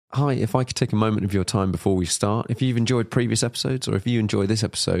Hi, if I could take a moment of your time before we start, if you've enjoyed previous episodes or if you enjoy this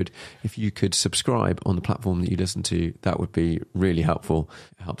episode, if you could subscribe on the platform that you listen to, that would be really helpful.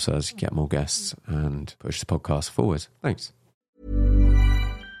 It helps us get more guests and push the podcast forward. Thanks.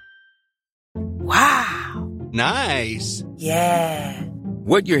 Wow. Nice. Yeah.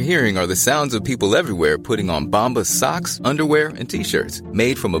 What you're hearing are the sounds of people everywhere putting on Bombas socks, underwear, and T-shirts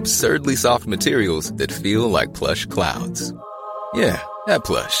made from absurdly soft materials that feel like plush clouds. Yeah, that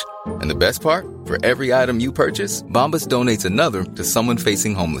plush. And the best part? For every item you purchase, Bombas donates another to someone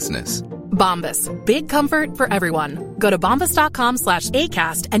facing homelessness. Bombas. Big comfort for everyone. Go to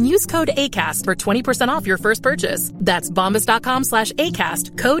bombas.com/ACAST and use code ACAST for 20% off your first purchase. That's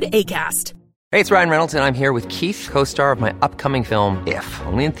bombas.com/ACAST. Code ACAST. Hey, it's Ryan Reynolds, and I'm here with Keith, co-star of my upcoming film, If,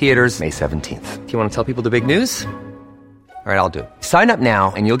 only in theaters May 17th. Do you want to tell people the big news? All right, I'll do it. Sign up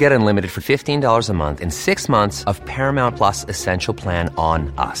now and you'll get unlimited for $15 a month and 6 months of Paramount Plus Essential Plan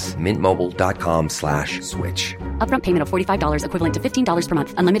on us. MintMobile.com/switch. Upfront payment of $45 equivalent to $15 per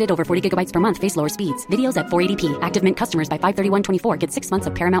month. Unlimited over 40 gigabytes per month. Face lower speeds. Videos at 480p. Active Mint customers by 531.24 get 6 months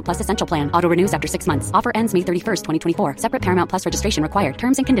of Paramount Plus Essential Plan. Auto renews after 6 months. Offer ends May 31st, 2024. Separate Paramount Plus registration required.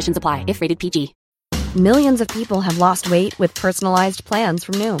 Terms and conditions apply if rated PG. Millions of people have lost weight with personalized plans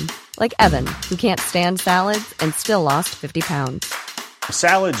from Noom. Like Evan, who can't stand salads and still lost 50 pounds.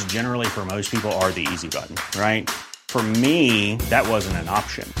 Salads generally for most people are the easy button, right? For me, that wasn't an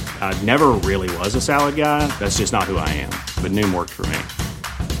option. I never really was a salad guy. That's just not who I am. But Noom worked for me.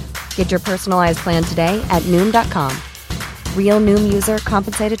 Get your personalized plan today at Noom.com. Real Noom user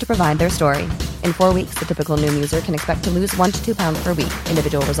compensated to provide their story. In 4 weeks, the typical Noom user can expect to lose 1 to 2 pounds per week.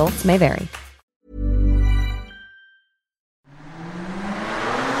 Individual results may vary.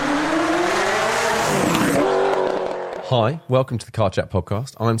 Hi, welcome to the Car Chat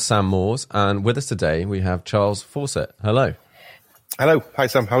podcast. I'm Sam Moores, and with us today we have Charles Fawcett. Hello. Hello. Hi,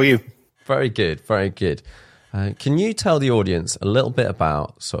 Sam. How are you? Very good, very good. Can you tell the audience a little bit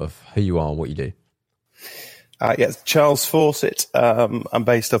about sort of who you are, what you do? Yes, Charles Fawcett. I'm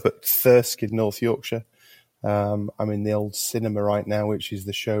based up at Thirsk in North Yorkshire. I'm in the old cinema right now, which is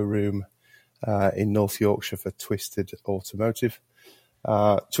the showroom in North Yorkshire for Twisted Automotive.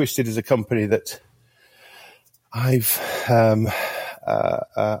 Twisted is a company that I've had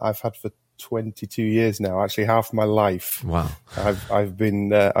for 22 years now. Actually, half my life. Wow. I've been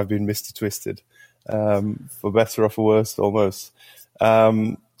Mr. Twisted, for better or for worse, almost.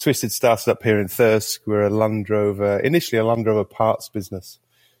 Twisted started up here in Thirsk. We're initially a Land Rover parts business.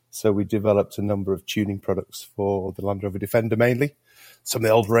 So we developed a number of tuning products for the Land Rover Defender mainly, some of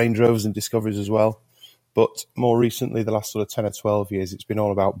the old Range Rovers and Discoveries as well. But more recently, the last sort of 10 or 12 years, it's been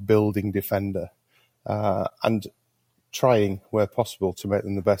all about building Defender. And trying, where possible, to make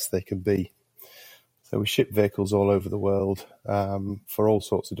them the best they can be. So we ship vehicles all over the world for all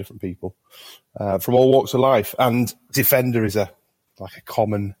sorts of different people from all walks of life. And Defender is a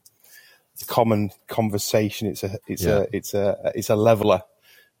common conversation. It's a leveler,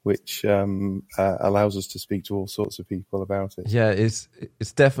 which allows us to speak to all sorts of people about it. Yeah, it's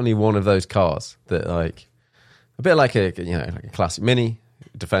definitely one of those cars that, like, a bit like a classic Mini.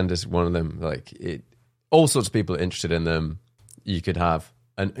 Defender's one of them. Like, all sorts of people are interested in them. You could have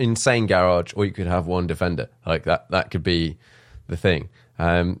an insane garage, or you could have one Defender. Like that could be the thing.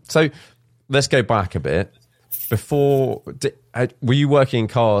 So let's go back a bit. Were you working in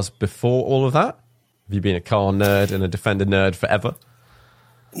cars before all of that? Have you been a car nerd and a Defender nerd forever?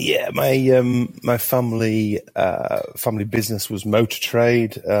 Yeah, my family business was motor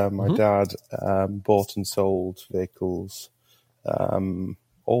trade. My dad bought and sold vehicles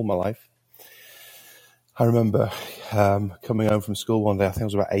all my life. I remember coming home from school one day. I think I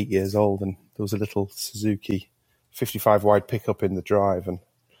was about 8 years old, and there was a little Suzuki 55 wide pickup in the drive, and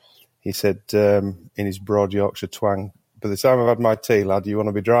he said in his broad Yorkshire twang, "By the time I've had my tea, lad, you want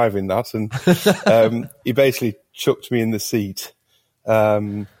to be driving that?" And he basically chucked me in the seat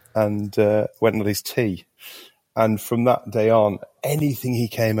and went and had his tea. And from that day on, anything he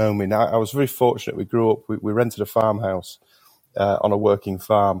came home in, I was very fortunate. We grew up, we rented a farmhouse on a working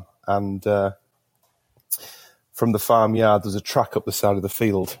farm, and from the farmyard, there's a track up the side of the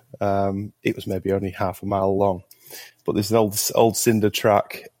field. It was maybe only half a mile long, but there's an old cinder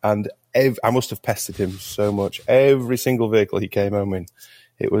track, and I must have pestered him so much. Every single vehicle he came home in,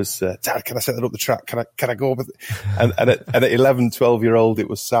 it was, "Dad, can I set that up the track? Can I go over?" And at 11, 12-year-old, it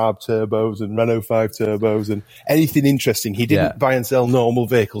was Saab turbos and Renault 5 turbos and anything interesting. He didn't buy and sell normal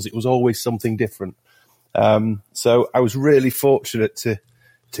vehicles. It was always something different. So I was really fortunate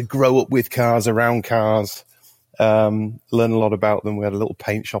to grow up with cars, around cars, learn a lot about them. We had a little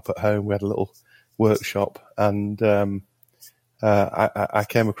paint shop at home. We had a little workshop, and I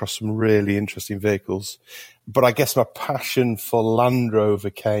came across some really interesting vehicles. But I guess my passion for Land Rover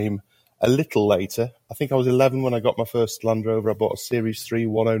came a little later. I think I was 11 when I got my first Land Rover. I bought a Series 3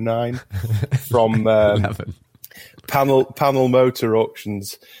 109 from Panel Motor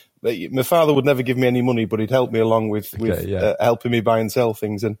Auctions. My father would never give me any money, but he'd help me along with helping me buy and sell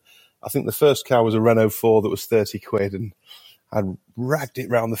things. And I think the first car was a Renault 4 that was 30 quid, and I'd ragged it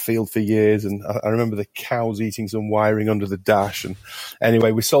round the field for years. And I remember the cows eating some wiring under the dash. And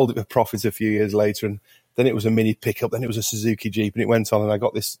anyway, we sold it for profit a few years later, and then it was a mini pickup, then it was a Suzuki Jeep, and it went on, and I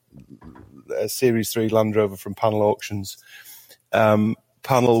got this Series 3 Land Rover from Panel Auctions.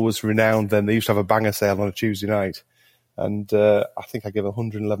 Panel was renowned then. They used to have a banger sale on a Tuesday night. And I think I gave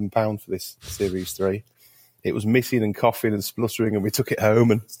 £111 for this Series 3. It was missing and coughing and spluttering, and we took it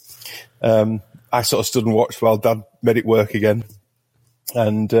home. And I sort of stood and watched while Dad made it work again.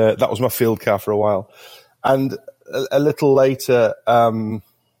 And that was my field car for a while. And a little later,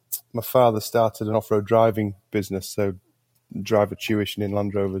 my father started an off-road driving business, so driver tuition in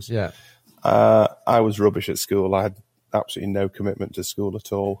Land Rovers. Yeah. I was rubbish at school. I had absolutely no commitment to school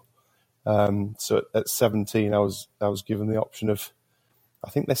at all. So at 17, I was given the option of, I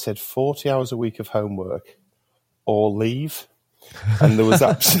think they said 40 hours a week of homework or leave. And there was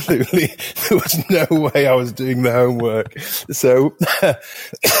no way I was doing the homework. So I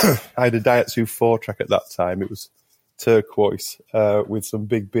had a Daihatsu 4-track at that time. It was turquoise, with some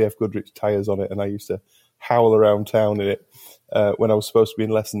big BF Goodrich tyres on it. And I used to howl around town in it, when I was supposed to be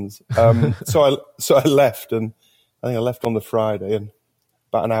in lessons. So I left, and I think I left on the Friday, and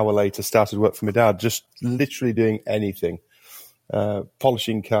about an hour later started work for my dad, just literally doing anything.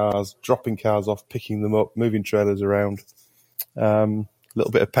 Polishing cars, dropping cars off, picking them up, moving trailers around. A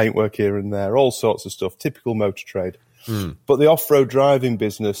little bit of paintwork here and there, all sorts of stuff, typical motor trade. But the off-road driving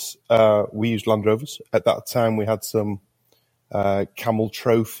business, we used Land Rovers. At that time, we had some Camel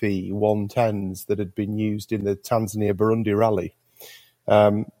Trophy 110s that had been used in the Tanzania-Burundi rally.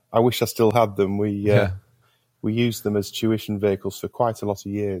 I wish I still had them. We used them as tuition vehicles for quite a lot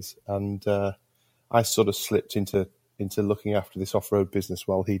of years, and I sort of slipped into looking after this off-road business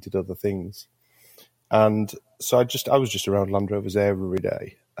while he did other things. And so I was just around Land Rovers every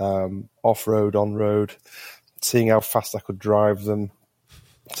day, off-road, on-road, seeing how fast I could drive them,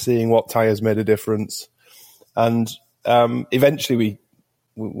 seeing what tyres made a difference. And eventually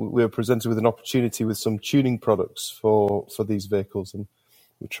we were presented with an opportunity with some tuning products for these vehicles, and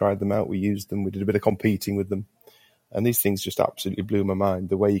we tried them out, we used them, we did a bit of competing with them. And these things just absolutely blew my mind.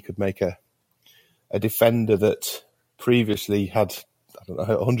 The way you could make a Defender that previously had, I don't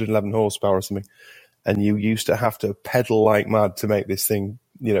know, 111 horsepower or something, and you used to have to pedal like mad to make this thing,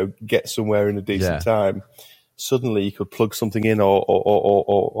 get somewhere in a decent time. Suddenly you could plug something in or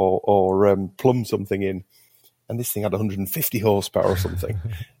plumb something in, and this thing had 150 horsepower or something.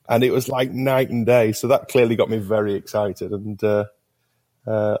 And it was like night and day. So that clearly got me very excited. And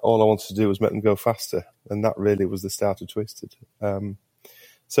all I wanted to do was make them go faster. And that really was the start of Twisted.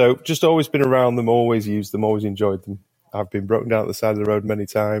 So just always been around them, always used them, always enjoyed them. I've been broken down at the side of the road many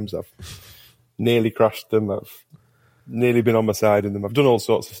times. I've nearly crashed them. I've nearly been on my side in them. I've done all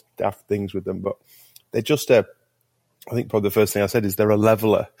sorts of daft things with them, but they're just I think probably the first thing I said is they're a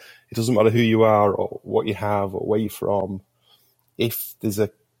leveler. It doesn't matter who you are or what you have or where you're from. If there's a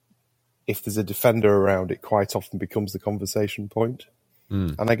Defender around, it quite often becomes the conversation point.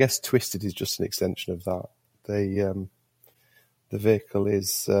 And I guess Twisted is just an extension of that. The vehicle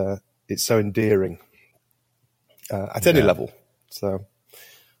is it's so endearing at any level. So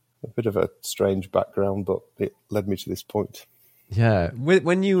a bit of a strange background, but it led me to this point. Yeah.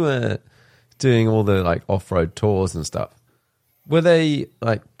 When you were doing all the like off-road tours and stuff, were they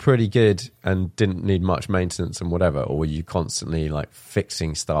like pretty good and didn't need much maintenance and whatever, or were you constantly like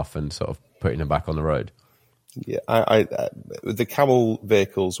fixing stuff and sort of putting them back on the road? Yeah, I the Camel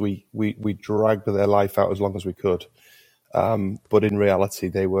vehicles, we dragged their life out as long as we could, but in reality,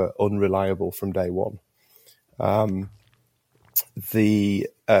 they were unreliable from day one. They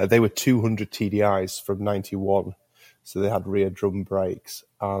were 200 TDIs from 91, so they had rear drum brakes,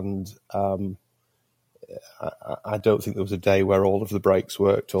 and I don't think there was a day where all of the brakes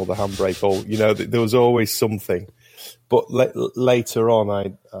worked or the handbrake, or there was always something. But later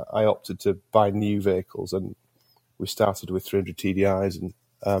on, I opted to buy new vehicles, and we started with 300 TDIs.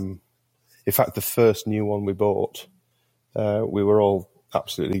 And in fact, the first new one we bought, we were all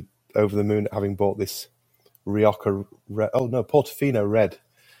absolutely over the moon at having bought this Rioja Portofino Red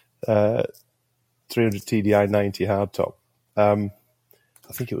 300 TDI 90 hardtop. I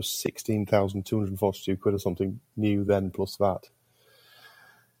think it was 16,242 quid or something new then, plus that.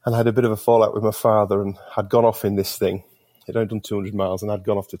 And I had a bit of a fallout with my father and had gone off in this thing. He'd only done 200 miles, and I'd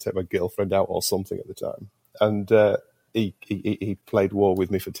gone off to take my girlfriend out or something at the time. And he played war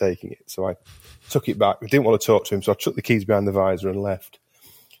with me for taking it. So I took it back. I didn't want to talk to him, so I took the keys behind the visor and left.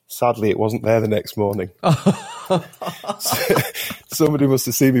 Sadly, it wasn't there the next morning. Somebody must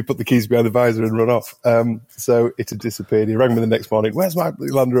have seen me put the keys behind the visor and run off. So it had disappeared. He rang me the next morning. Where's my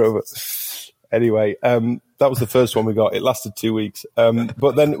Land Rover? Anyway, that was the first one we got. It lasted 2 weeks.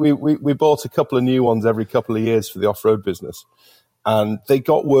 But then we bought a couple of new ones every couple of years for the off-road business. And they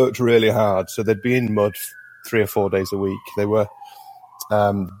got worked really hard. So they'd be in mud 3 or 4 days a week. They were,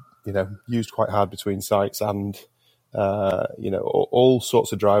 used quite hard between sites and, all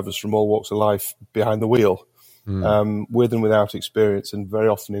sorts of drivers from all walks of life behind the wheel, with and without experience, and very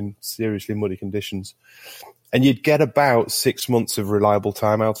often in seriously muddy conditions. And you'd get about 6 months of reliable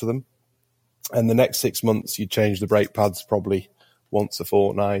time out of them. And the next 6 months, you'd change the brake pads probably once a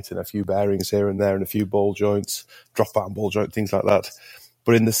fortnight, and a few bearings here and there, and a few ball joints, drop out ball joint, things like that.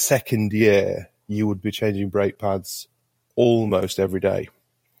 But in the second year, you would be changing brake pads almost every day.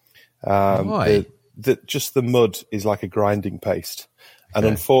 Why? Just the mud is like a grinding paste. And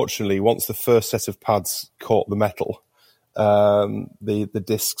unfortunately, once the first set of pads caught the metal, the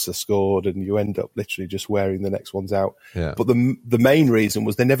discs are scored, and you end up literally just wearing the next ones out. Yeah. But the main reason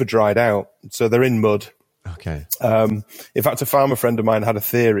was they never dried out. So they're in mud. Okay. In fact, a farmer friend of mine had a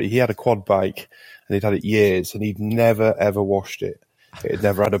theory. He had a quad bike, and he'd had it years, and he'd never, ever washed it. It had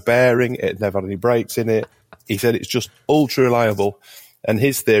never had a bearing. It had never had any brakes in it. He said it's just ultra reliable. And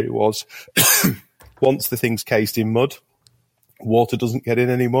his theory was once the thing's cased in mud, water doesn't get in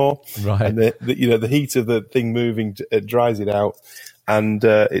anymore. Right. And the heat of the thing moving dries it out, and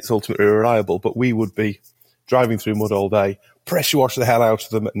it's ultimately reliable. But we would be driving through mud all day, pressure wash the hell out of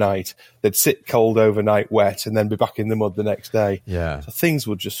them at night. They'd sit cold overnight, wet, and then be back in the mud the next day. Yeah. So things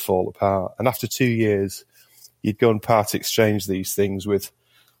would just fall apart. And after 2 years, you'd go and part exchange these things with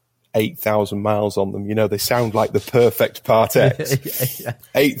 8,000 miles on them. They sound like the perfect Part X. Yeah.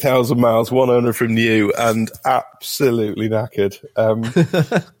 8,000 miles, one owner from new, and absolutely knackered.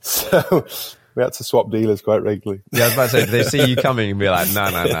 So we had to swap dealers quite regularly. Yeah, I was about to say, they see you coming and be like, no.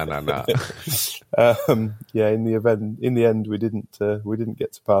 In the end, we didn't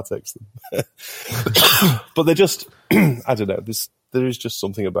get to Part X them. But they're just, I don't know. There is just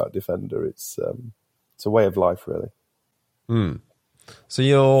something about Defender. It's a way of life, really. So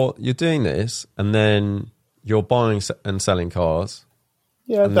you're doing this, and then you're buying and selling cars.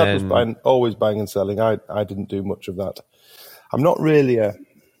 Yeah, Dad was always buying and selling. I didn't do much of that. I'm not really a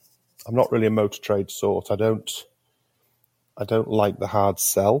motor trade sort. I don't like the hard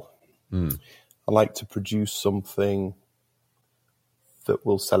sell. I like to produce something that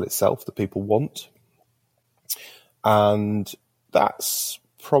will sell itself, that people want, and that's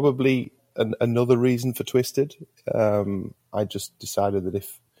probably another reason for Twisted. I just decided that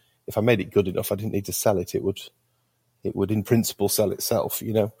if I made it good enough, I didn't need to sell it. It would in principle sell itself,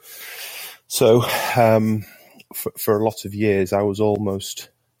 So for a lot of years, I was almost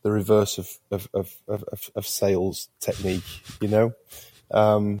the reverse of sales technique,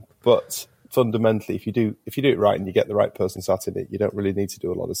 But fundamentally, if you do it right and you get the right person sat in it, you don't really need to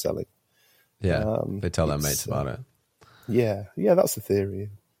do a lot of selling. Yeah, they tell their mates about it. Yeah, that's the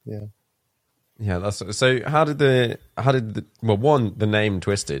theory. Yeah. Yeah, that's so. How did the name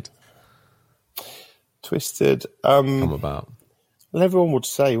Twisted come about? Well, everyone would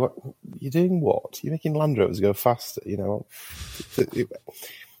say, "What you're doing? What you're making Land Rovers go faster?" It's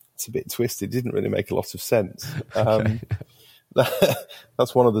a bit twisted. It didn't really make a lot of sense.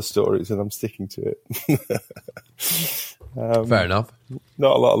 That's one of the stories, and I'm sticking to it. Fair enough.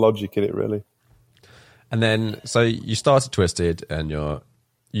 Not a lot of logic in it, really. And then, so you started Twisted, and you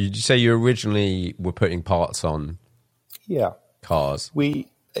say you originally were putting parts on cars. Initially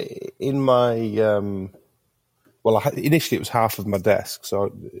it was half of my desk.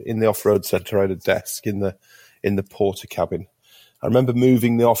 So in the off-road centre, I had a desk in the porter cabin. I remember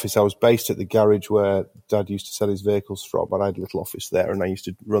moving the office. I was based at the garage where Dad used to sell his vehicles from, and I had a little office there, and I used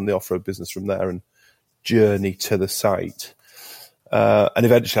to run the off-road business from there and journey to the site. And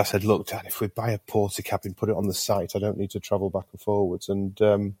eventually I said, look, Dad, if we buy a porter cabin, put it on the site, I don't need to travel back and forwards. And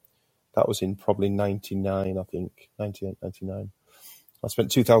that was in probably 99, I think, 98, 99. I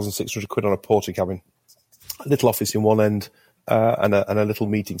spent 2,600 quid on a porter cabin, a little office in one end, and a little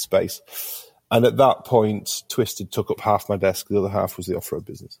meeting space. And at that point, Twisted took up half my desk. The other half was the off-road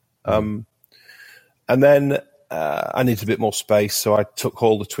business. And then I needed a bit more space, so I took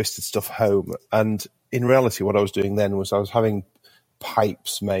all the Twisted stuff home. And in reality, what I was doing then was I was having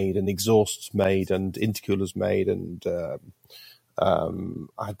pipes made and exhausts made and intercoolers made and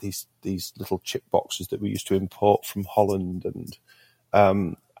I had these little chip boxes that we used to import from Holland, and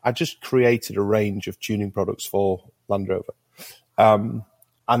I just created a range of tuning products for Land Rover.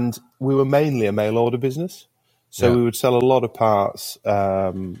 And we were mainly a mail order business, so we would sell a lot of parts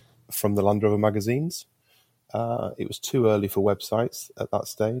from the Land Rover magazines. It was too early for websites at that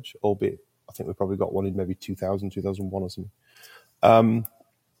stage, albeit I think we probably got one in maybe 2000, 2001 or something.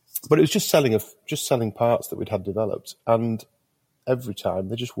 But it was just selling parts that we'd had developed, and every time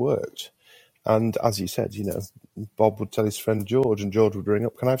they just worked. And as you said, Bob would tell his friend George, and George would ring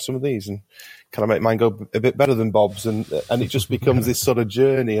up, "Can I have some of these? And can I make mine go a bit better than Bob's?" And it just becomes this sort of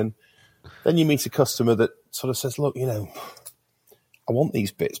journey. And then you meet a customer that sort of says, "Look, I want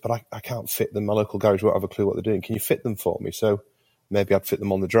these bits, but I can't fit them. My local garage won't have a clue what they're doing. Can you fit them for me?" So maybe I'd fit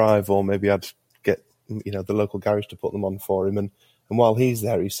them on the drive, or maybe I'd get the local garage to put them on for him. And while he's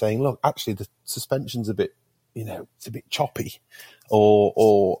there, he's saying, "Look, actually the suspension's a bit, it's a bit choppy,"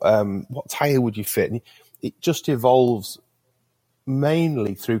 or what tyre would you fit? And it just evolves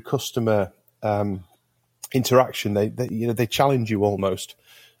mainly through customer interaction. They challenge you almost,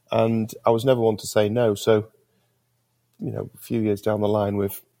 and I was never one to say no. So a few years down the line,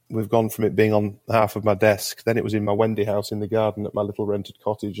 we've gone from it being on half of my desk, then it was in my Wendy house in the garden at my little rented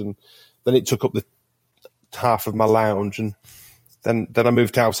cottage, and then it took up the half of my lounge, and then I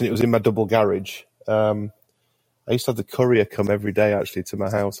moved house and it was in my double garage. I used to have the courier come every day actually to my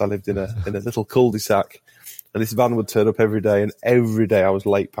house. I lived in a little cul-de-sac, and this van would turn up every day, and every day I was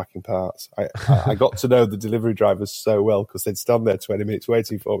late packing parts. I got to know the delivery drivers so well because they'd stand there 20 minutes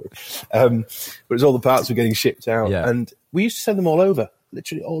waiting for me. But it was all the parts were getting shipped out, and we used to send them all over,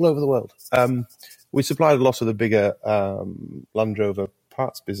 literally all over the world. We supplied a lot of the bigger Land Rover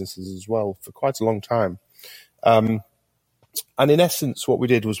parts businesses as well for quite a long time. And in essence, what we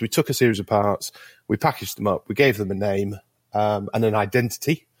did was we took a series of parts, we packaged them up, we gave them a name and an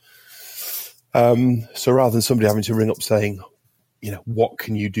identity. So rather than somebody having to ring up saying, what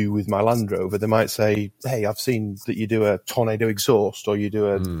can you do with my Land Rover? They might say, "Hey, I've seen that you do a tornado exhaust, or you do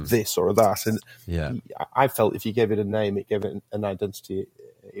a this or a that." And I felt if you gave it a name, it gave it an identity,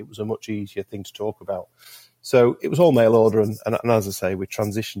 it was a much easier thing to talk about. So it was all mail order. And as I say, we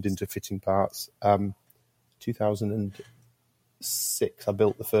transitioned into fitting parts. 2006, I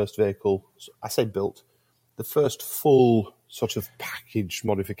built the first vehicle. I say built, the first full sort of package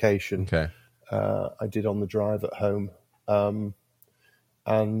modification. Okay. I did on the drive at home. And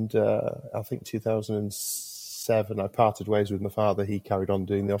I think 2007, I parted ways with my father. He carried on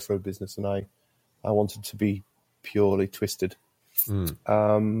doing the off-road business, and I wanted to be purely twisted.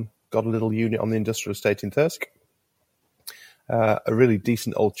 Got a little unit on the industrial estate in Thirsk. A really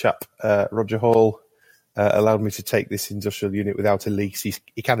decent old chap, Roger Hall, allowed me to take this industrial unit without a lease.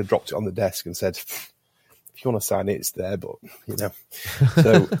 He kind of dropped it on the desk and said, "If you want to sign it, it's there," but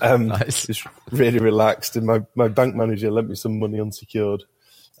So nice. Just really relaxed, and my bank manager lent me some money unsecured,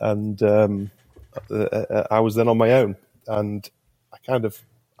 and I was then on my own, and I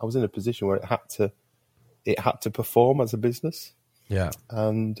was in a position where it had to perform as a business. Yeah.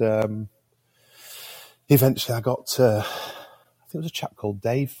 And eventually I got I think it was a chap called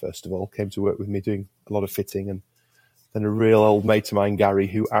Dave, first of all, came to work with me doing a lot of fitting, and then a real old mate of mine, Gary,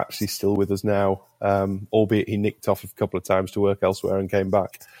 who actually is still with us now, albeit he nicked off a couple of times to work elsewhere and came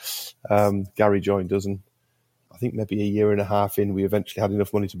back. Gary joined us, and I think maybe a year and a half in, we eventually had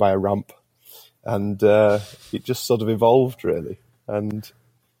enough money to buy a ramp, and it just sort of evolved, really. And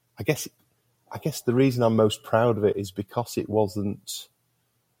I guess the reason I'm most proud of it is because there wasn't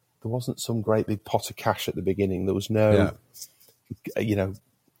some great big pot of cash at the beginning. There was no,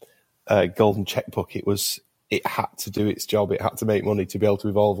 golden checkbook. It had to do its job. It had to make money to be able to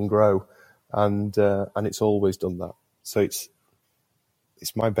evolve and grow, and it's always done that. So it's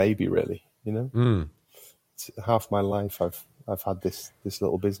my baby, really. It's half my life. I've had this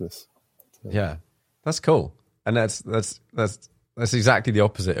little business. So. Yeah, that's cool, and that's exactly the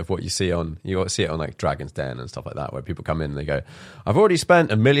opposite of what you see on like Dragon's Den and stuff like that, where people come in and they go, "I've already spent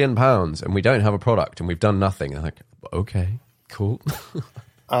 £1 million and we don't have a product and we've done nothing." And I'm like, "Okay, cool."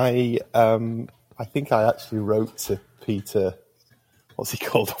 I think I actually wrote to Peter, what's he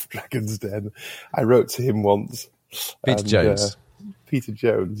called off Dragon's Den? I wrote to him once. Peter Jones. Peter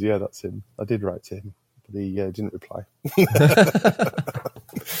Jones, yeah, that's him. I did write to him, but he didn't reply.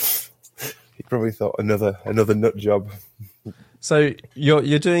 He probably thought another nut job. So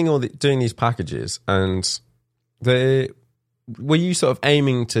you're doing doing these packages, and were you sort of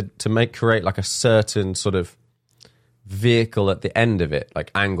aiming to create like a certain sort of vehicle at the end of it,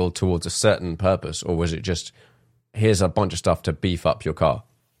 like angled towards a certain purpose, or was it just here's a bunch of stuff to beef up your car?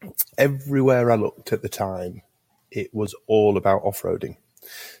 Everywhere I looked at the time, it was all about off-roading.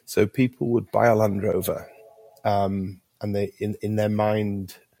 So people would buy a Land Rover, and they in their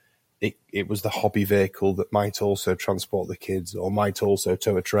mind, it was the hobby vehicle that might also transport the kids, or might also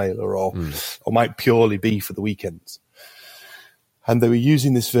tow a trailer, or might purely be for the weekends. And they were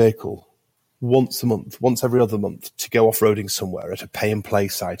using this vehicle once a month, once every other month, to go off-roading somewhere at a pay-and-play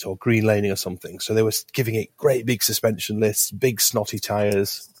site or green laning or something. So they were giving it great big suspension lists, big snotty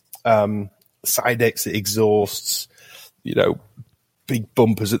tyres, side exit exhausts, big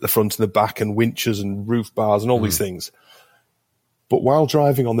bumpers at the front and the back, and winches and roof bars and all these things. But while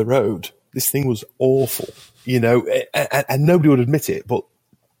driving on the road, this thing was awful, and nobody would admit it, but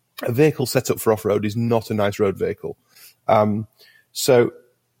a vehicle set up for off-road is not a nice road vehicle. So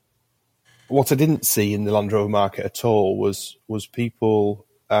what I didn't see in the Land Rover market at all was people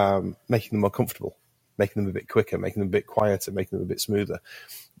making them more comfortable, making them a bit quicker, making them a bit quieter, making them a bit smoother.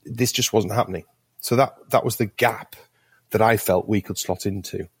 This just wasn't happening. So that was the gap that I felt we could slot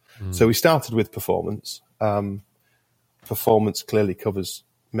into. So we started with performance. Performance clearly covers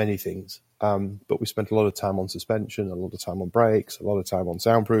many things, but we spent a lot of time on suspension, a lot of time on brakes, a lot of time on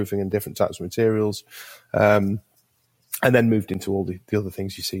soundproofing and different types of materials, and then moved into all the other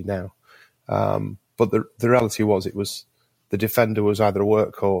things you see now. But the reality was, the Defender was either a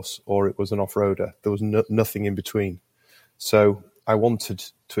workhorse or it was an off-roader. There was nothing in between. So I wanted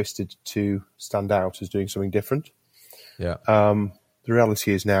Twisted to stand out as doing something different. Yeah. The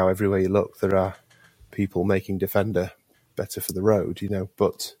reality is now, everywhere you look, there are people making Defender better for the road,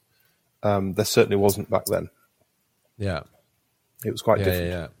 but there certainly wasn't back then. Yeah. It was quite different.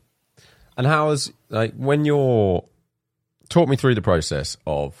 Yeah. And how was, when talk me through the process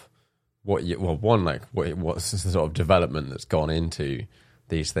of what's the sort of development that's gone into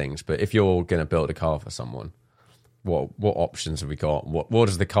these things. But if you're going to build a car for someone, what options have we got? What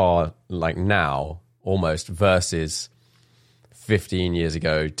is the car like now, almost, versus 15 years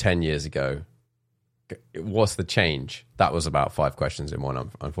ago, 10 years ago? What's the change? That was about 5 questions in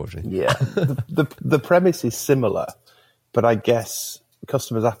one, unfortunately. Yeah. The premise is similar, but I guess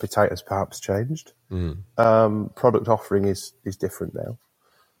customers' appetite has perhaps changed. Product offering is different now.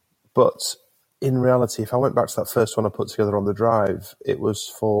 But in reality, if I went back to that first one I put together on the drive, it was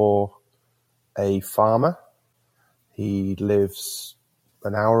for a farmer. He lives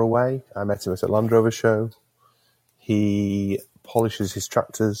an hour away. I met him at a Land Rover show. He polishes his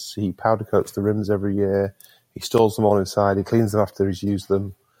tractors. He powder coats the rims every year. He stores them all inside. He cleans them after he's used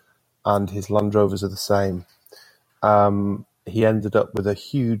them. And his Land Rovers are the same. He ended up with a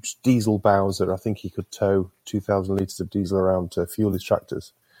huge diesel Bowser. I think he could tow 2,000 litres of diesel around to fuel his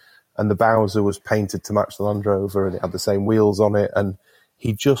tractors. And the Bowser was painted to match the Land Rover, and it had the same wheels on it. And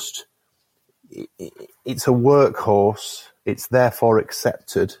it's a workhorse. It's therefore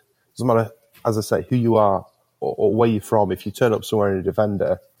accepted. Doesn't matter, as I say, who you are or where you're from. If you turn up somewhere in a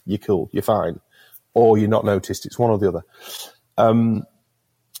Defender, you're cool, you're fine. Or you're not noticed. It's one or the other.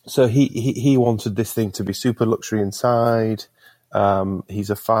 So he wanted this thing to be super luxury inside. He's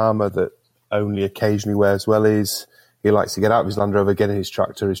a farmer that only occasionally wears wellies. He likes to get out of his Land Rover, get in his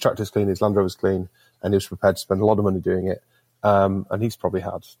tractor. His tractor's clean, his Land Rover's clean, and he was prepared to spend a lot of money doing it. And he's probably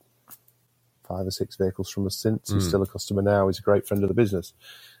had 5 or 6 vehicles from us since. He's still a customer now. He's a great friend of the business.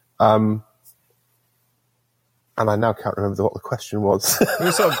 And I now can't remember what the question was. It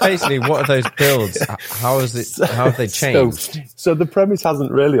was sort of basically, what are those builds? How have they changed? So the premise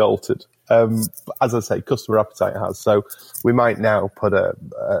hasn't really altered. As I say, customer appetite has. So we might now put a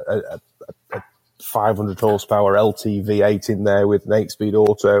 500 horsepower LT V8 in there with an 8-speed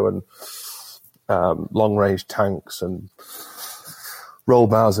auto and long range tanks and roll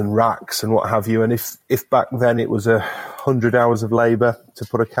bars and racks and what have you. And if back then it was 100 hours of labour to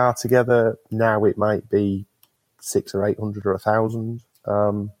put a car together, now it might be 600 or 800 or 1,000.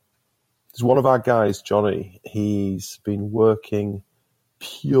 There's one of our guys, Johnny. He's been working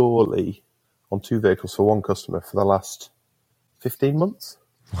purely on 2 vehicles for one customer for the last 15 months.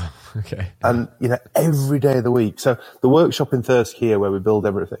 Okay. And, every day of the week. So the workshop in Thirsk here where we build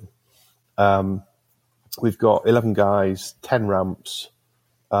everything, we've got 11 guys, 10 ramps,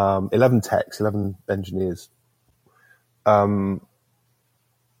 11 techs, 11 engineers. There's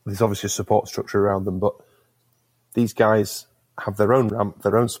obviously a support structure around them, but these guys have their own ramp,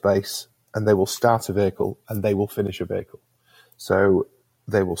 their own space, and they will start a vehicle and they will finish a vehicle. So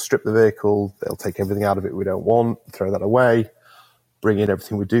they will strip the vehicle, they'll take everything out of it we don't want, throw that away, bring in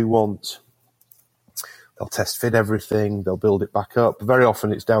everything we do want. They'll test fit everything, they'll build it back up. Very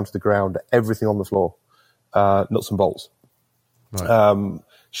often it's down to the ground, everything on the floor, nuts and bolts. Right.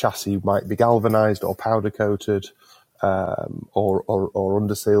 Chassis might be galvanized or powder coated, or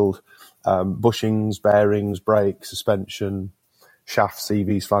undersealed. bushings, bearings, brakes, suspension, shafts,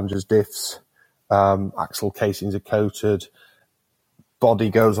 CVs, flanges, diffs, axle casings are coated, body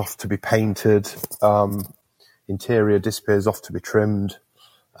goes off to be painted, interior disappears off to be trimmed,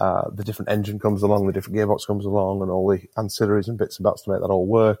 the different engine comes along, the different gearbox comes along, and all the ancillaries and bits and bats to make that all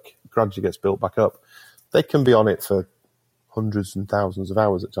work, gradually gets built back up. They can be on it for hundreds and thousands of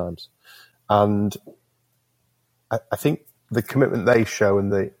hours at times. And I think the commitment they show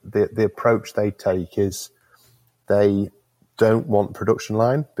and the approach they take is they don't want production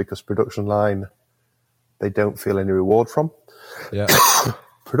line, because production line they don't feel any reward from. Yeah.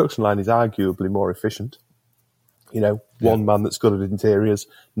 Production line is arguably more efficient. One man that's good at interiors,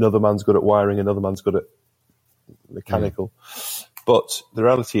 another man's good at wiring, another man's good at mechanical. But the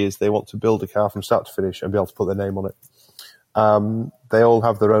reality is they want to build a car from start to finish and be able to put their name on it. They all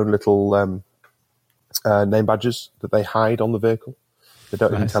have their own little name badges that they hide on the vehicle. They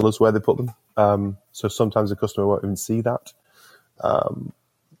don't even tell us where they put them. So sometimes the customer won't even see that.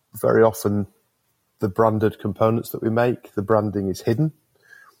 Very often the branded components that we make, the branding is hidden.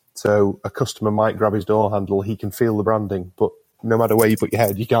 So a customer might grab his door handle, he can feel the branding, but no matter where you put your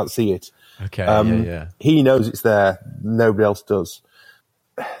head, you can't see it. Okay, He knows it's there, nobody else does.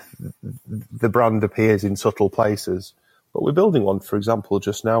 The brand appears in subtle places, but we're building one, for example,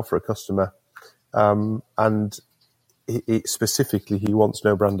 just now for a customer, and it specifically he wants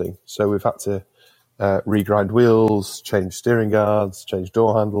no branding. So we've had to regrind wheels, change steering guards, change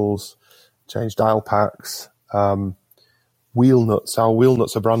door handles, change dial packs. Wheel nuts. Our wheel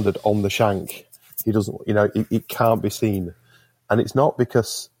nuts are branded on the shank. He doesn't, it can't be seen, and it's not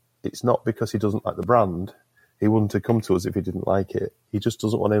because he doesn't like the brand. He wouldn't have come to us if he didn't like it. He just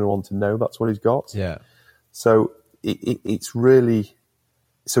doesn't want anyone to know that's what he's got. Yeah. So it's a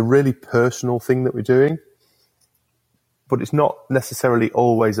really personal thing that we're doing, but it's not necessarily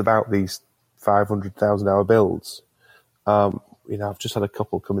always about these 500,000 hour builds. I've just had a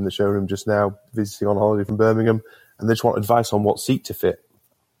couple come in the showroom just now, visiting on holiday from Birmingham, and they just want advice on what seat to fit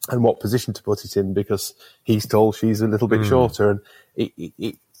and what position to put it in, because he's told she's a little bit shorter.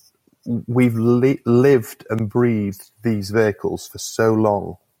 And we've lived and breathed these vehicles for so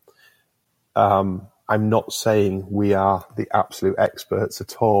long. I'm not saying we are the absolute experts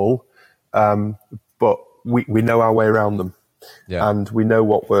at all, but we know our way around them, and we know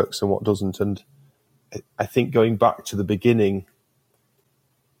what works and what doesn't. And I think going back to the beginning,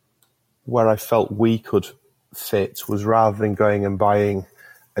 where I felt we could fit was, rather than going and buying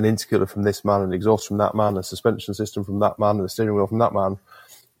an intercooler from this man, an exhaust from that man, a suspension system from that man, and a steering wheel from that man,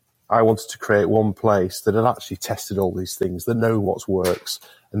 I wanted to create one place that had actually tested all these things, that know what works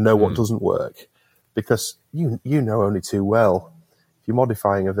and know what doesn't work. Because you know only too well, if you're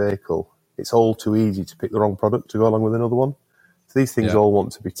modifying a vehicle, it's all too easy to pick the wrong product to go along with another one. So these things all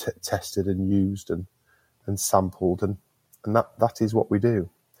want to be tested and used and sampled, and that is what we do.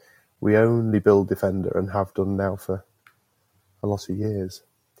 We only build Defender, and have done now for a lot of years.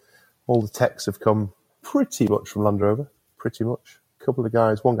 All the techs have come pretty much from Land Rover, pretty much. A couple of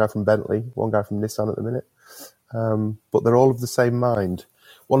guys, one guy from Bentley, one guy from Nissan at the minute. But they're all of the same mind.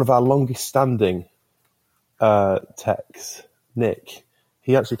 One of our longest standing techs, Nick,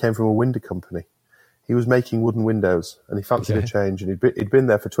 he actually came from a window company. He was making wooden windows, and he fancied a change. And he'd been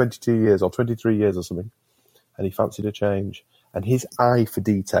there for 22 years or 23 years or something, and he fancied a change. And his eye for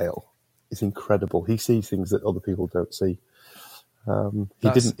detail is incredible. He sees things that other people don't see. He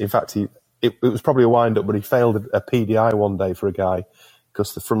didn't. In fact, it was probably a wind-up, but he failed a PDI one day for a guy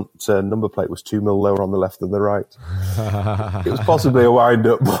because the front number plate was 2 mil lower on the left than the right. It was possibly a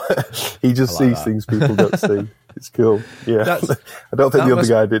wind-up, but he just sees things people don't see. It's cool. Yeah. I don't think the other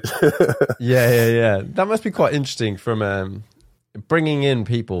guy did. Yeah. That must be quite interesting from bringing in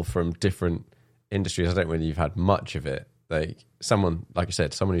people from different industries. I don't know whether you've had much of it. Like someone, like you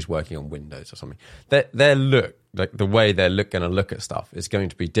said, someone who's working on Windows or something. Their look, like the way they're going to look at stuff, is going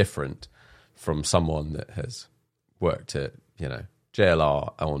to be different from someone that has worked at,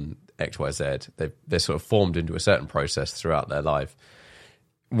 JLR on XYZ. They're sort of formed into a certain process throughout their life.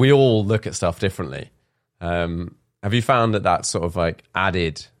 We all look at stuff differently. Have you found that that's sort of like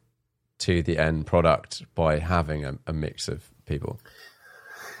added to the end product by having a mix of people?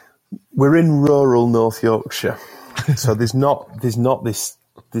 We're in rural North Yorkshire, so there's not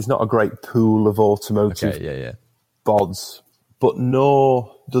a great pool of automotive bods, but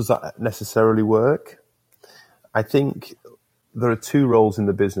nor does that necessarily work. I think there are two roles in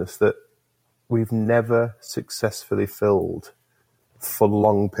the business that we've never successfully filled for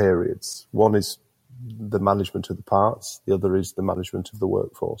long periods. One is the management of the parts. The other is the management of the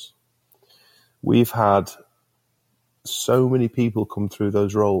workforce. We've had so many people come through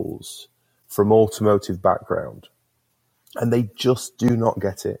those roles from automotive background, and they just do not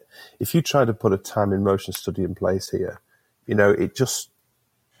get it. If you try to put a time in motion study in place here,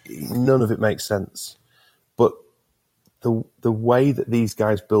 none of it makes sense. But the way that these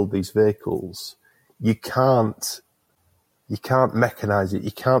guys build these vehicles, you can't mechanize it,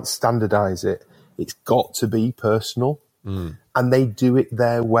 you can't standardize it. It's got to be personal. And they do it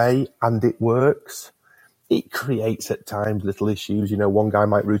their way, and it works. It creates at times little issues. One guy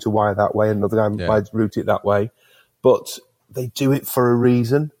might route a wire that way, another guy might route it that way, but they do it for a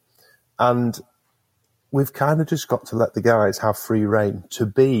reason. And we've kind of just got to let the guys have free rein to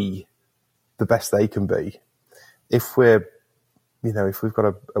be the best they can be. If we've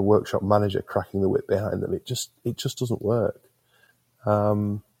got a workshop manager cracking the whip behind them, it just doesn't work.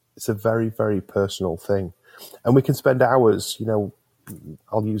 It's a very, very personal thing. And we can spend hours,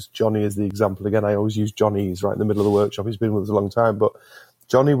 I'll use Johnny as the example again. I always use Johnny. He's right in the middle of the workshop. He's been with us a long time, but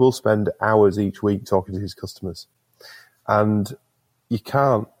Johnny will spend hours each week talking to his customers. And you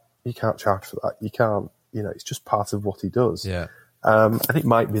can't charge for that. You can't, it's just part of what he does. Yeah. And it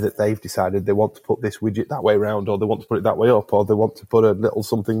might be that they've decided they want to put this widget that way around, or they want to put it that way up, or they want to put a little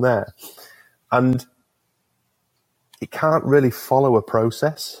something there. And it can't really follow a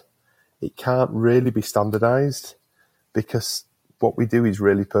process. It can't really be standardized because what we do is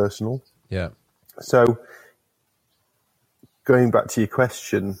really personal. Yeah. So going back to your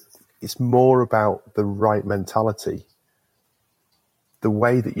question, it's more about the right mentality. The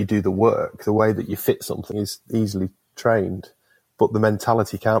way that you do the work, the way that you fit something is easily trained, but the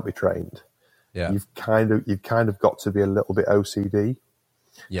mentality can't be trained. Yeah. You've kind of got to be a little bit OCD.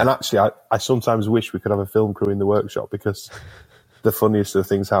 Yeah. And actually, I sometimes wish we could have a film crew in the workshop, because the funniest of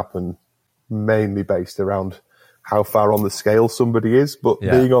things happen mainly based around how far on the scale somebody is, but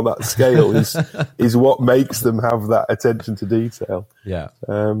being on that scale is what makes them have that attention to detail. Yeah.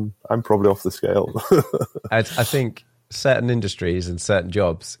 I'm probably off the scale. I think certain industries and certain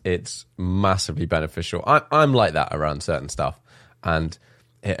jobs, it's massively beneficial. I'm like that around certain stuff, and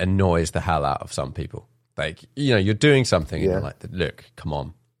it annoys the hell out of some people. Like, you're doing something and you're like, look, come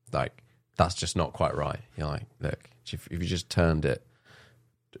on. Like, that's just not quite right. You're like, look, if you just turned it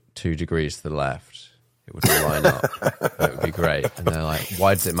 2 degrees to the left, it would line up. It would be great. And they're like,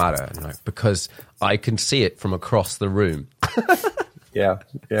 why does it matter? And you're like, because I can see it from across the room. Yeah,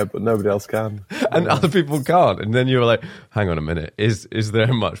 but nobody else can. And other people can't. And then you're like, hang on a minute, is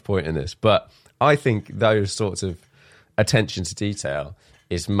there much point in this? But I think those sorts of attention to detail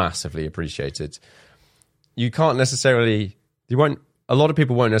is massively appreciated. You can't necessarily, a lot of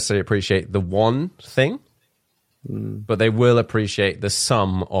people won't necessarily appreciate the one thing, but they will appreciate the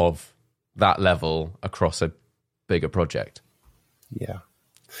sum of that level across a bigger project. Yeah.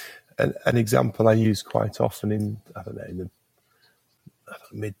 An example I use quite often in the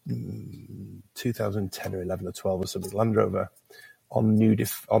mid 2010 or 11 or 12 or something, Land Rover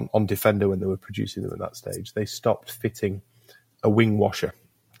on Defender, when they were producing them at that stage, they stopped fitting a wing washer.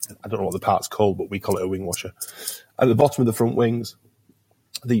 I don't know what the part's called, but we call it a wing washer. At the bottom of the front wings,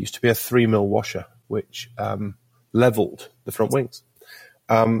 there used to be a 3mm washer, which leveled the front wings.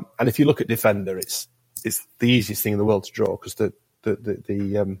 And if you look at Defender, it's the easiest thing in the world to draw, because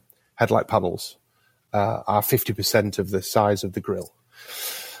the headlight panels are 50% of the size of the grille,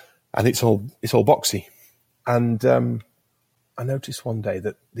 and it's all boxy. And I noticed one day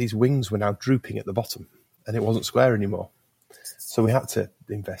that these wings were now drooping at the bottom, and it wasn't square anymore. So we had to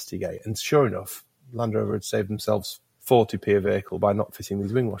investigate, and sure enough, Land Rover had saved themselves 40p a vehicle by not fitting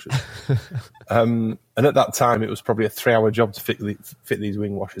these wing washers. And at that time, it was probably a 3-hour job to fit these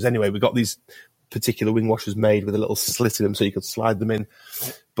wing washers. Anyway, we got these particular wing washers made with a little slit in them so you could slide them in.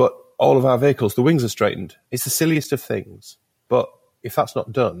 But all of our vehicles, the wings are straightened. It's the silliest of things. But if that's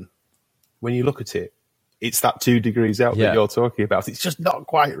not done, when you look at it, it's that 2 degrees out that you're talking about. It's just not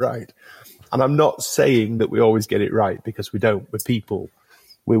quite right. And I'm not saying that we always get it right, because we don't. We're people.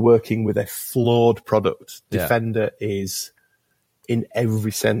 We're working with a flawed product. Yeah. Defender is, in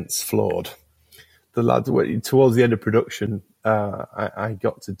every sense, flawed. The lads, towards the end of production, I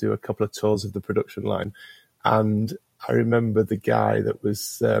got to do a couple of tours of the production line, and I remember the guy that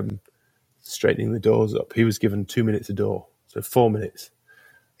was straightening the doors up. He was given 2 minutes a door, so 4 minutes.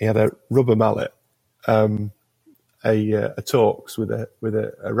 He had a rubber mallet, a Torx with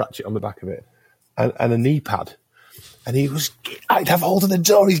a ratchet on the back of it, and a knee pad. And I'd have hold of the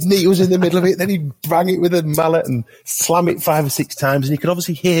door, his knee was in the middle of it, then he'd bang it with a mallet and slam it 5 or 6 times, and you could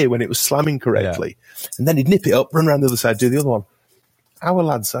obviously hear when it was slamming correctly. Yeah. And then he'd nip it up, run around the other side, do the other one. Our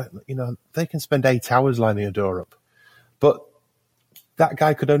lads, they can spend 8 hours lining a door up. But that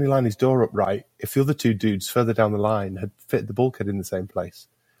guy could only line his door up right if the other two dudes further down the line had fit the bulkhead in the same place.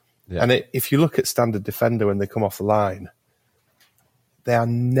 Yeah. And if you look at standard Defender when they come off the line, they are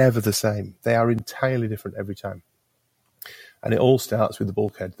never the same. They are entirely different every time. And it all starts with the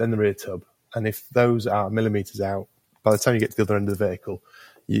bulkhead, then the rear tub. And if those are millimetres out, by the time you get to the other end of the vehicle,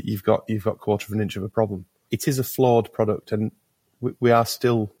 you've got quarter of an inch of a problem. It is a flawed product, and we are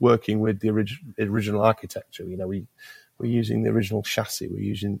still working with the original architecture. You know, we're using the original chassis, we're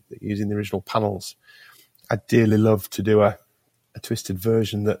using the original panels. I'd dearly love to do a twisted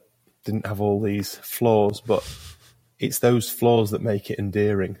version that didn't have all these flaws, but it's those flaws that make it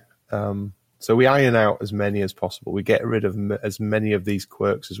endearing. So we iron out as many as possible. We get rid of as many of these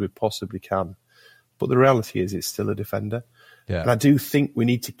quirks as we possibly can. But the reality is it's still a Defender. Yeah. And I do think we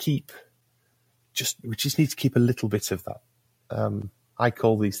just need to keep a little bit of that. I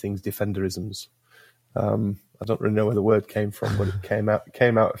call these things Defenderisms. I don't really know where the word came from, but it came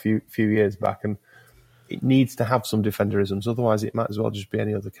out a few years back, and it needs to have some Defenderisms. Otherwise, it might as well just be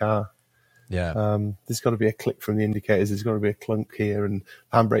any other car. Yeah. There's got to be a click from the indicators. There's got to be a clunk here, and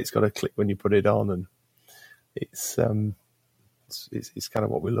handbrake's got to click when you put it on, and it's kind of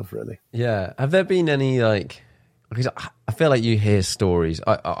what we love, really. Yeah. Have there been any because I feel like you hear stories.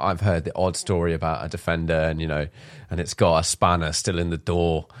 I've heard the odd story about a Defender, and and it's got a spanner still in the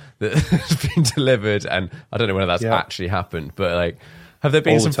door that has been delivered, and I don't know whether that's actually happened, but have there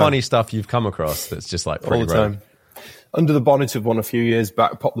been some funny stuff you've come across that's just pretty all the time? Under the bonnet of one a few years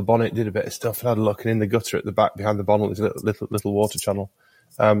back, popped the bonnet, did a bit of stuff, and had a look, and in the gutter at the back behind the bonnet was a little water channel.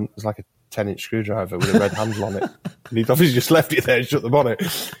 It was like a 10-inch screwdriver with a red handle on it. And he'd obviously just left it there and shut the bonnet.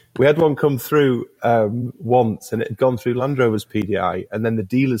 We had one come through once, and it had gone through Land Rover's PDI and then the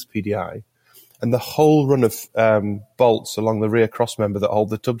dealer's PDI, and the whole run of bolts along the rear crossmember that hold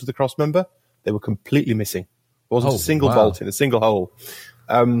the tub to the crossmember, they were completely missing. There wasn't a single bolt in a single hole.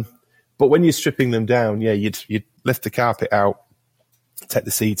 But when you're stripping them down, you'd lift the carpet out, take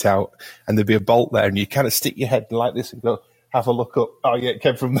the seat out, and there'd be a bolt there, and you kind of stick your head like this and go, have a look up. Oh, yeah, it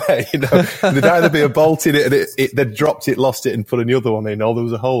came from there, There'd either be a bolt in it, and they'd dropped it, lost it, and put another one in, or there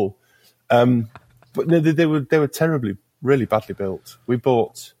was a hole. But no, they were terribly, really badly built. We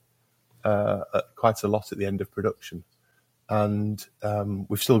bought quite a lot at the end of production, and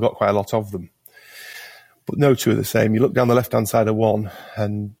we've still got quite a lot of them. But no two are the same. You look down the left-hand side of one,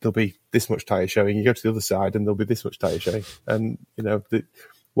 and there'll be this much tyre showing. You go to the other side, and there'll be this much tyre showing. And,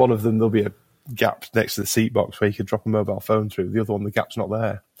 one of them, there'll be a gap next to the seat box where you could drop a mobile phone through. The other one, the gap's not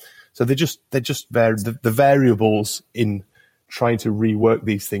there. So they just vary. The variables in trying to rework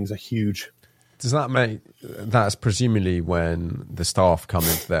these things are huge. Does that make... That's presumably when the staff come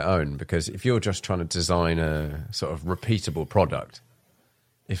into their own, because if you're just trying to design a sort of repeatable product,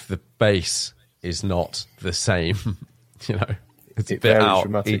 if the base is not the same, it's a bit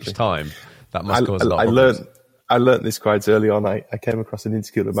out each time, that must cause a lot of problems. I learned this quite early on. I came across an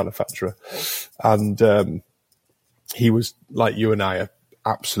intercooler manufacturer, and he was like you and I, a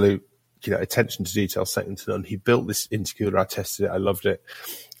absolute attention to detail, second to none. He built this intercooler. I tested it. I loved it.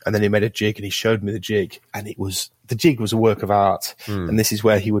 And then he made a jig, and he showed me the jig, and the jig was a work of art. And this is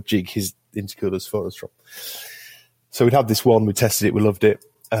where he would jig his intercoolers for us from. So we'd had this one, we tested it, we loved it,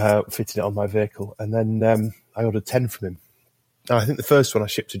 fitted it on my vehicle, and then I ordered 10 from him. Now, I think the first one I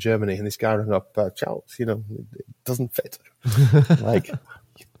shipped to Germany, and this guy rang up, Charles, it doesn't fit.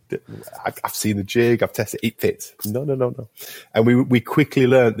 I've seen the jig, I've tested it fits. No. And we quickly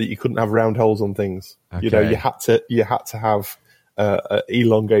learned that you couldn't have round holes on things. Okay. You had to have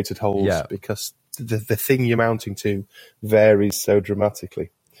elongated holes, because the thing you're mounting to varies so dramatically.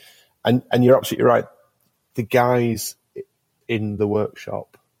 And you're absolutely right. The guys in the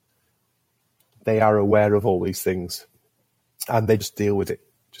workshop, they are aware of all these things, and they just deal with it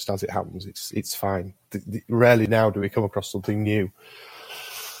just as it happens. It's fine. Rarely now do we come across something new.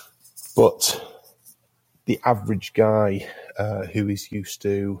 But the average guy who is used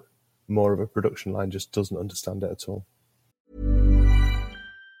to more of a production line just doesn't understand it at all.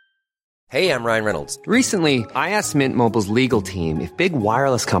 Hey, I'm Ryan Reynolds. Recently, I asked Mint Mobile's legal team if big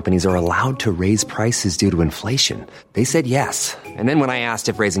wireless companies are allowed to raise prices due to inflation. They said yes. And then when I asked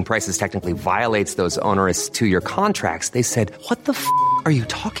if raising prices technically violates those onerous 2-year contracts, they said, "What the f*** are you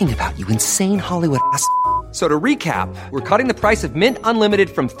talking about, you insane Hollywood ass?" So to recap, we're cutting the price of Mint Unlimited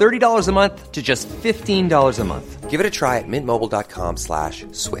from $30 a month to just $15 a month. Give it a try at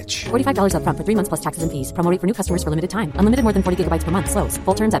mintmobile.com/switch. $45 up front for 3 months plus taxes and fees. Promo rate for new customers for limited time. Unlimited more than 40 gigabytes per month. Slows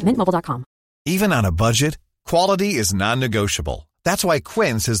full terms at mintmobile.com. Even on a budget, quality is non-negotiable. That's why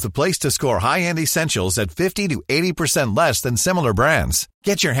Quince is the place to score high-end essentials at 50 to 80% less than similar brands.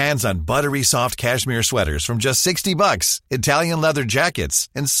 Get your hands on buttery soft cashmere sweaters from just $60, Italian leather jackets,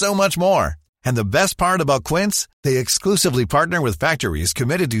 and so much more. And the best part about Quince, they exclusively partner with factories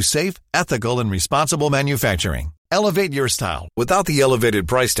committed to safe, ethical, and responsible manufacturing. Elevate your style without the elevated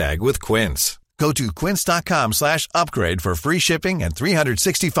price tag with Quince. Go to quince.com/upgrade for free shipping and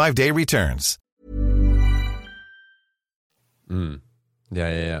 365-day returns.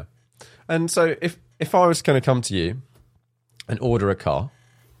 Yeah. And so if I was going to come to you and order a car,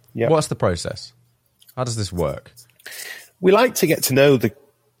 what's the process? How does this work? We like to get to know the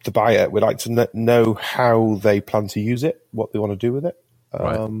buyer. We like to know how they plan to use it, what they want to do with it.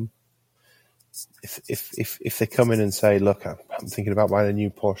 Right. If they come in and say, look, I'm thinking about buying a new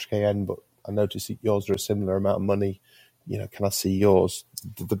Porsche Cayenne, but I noticed that yours are a similar amount of money. Can I see yours?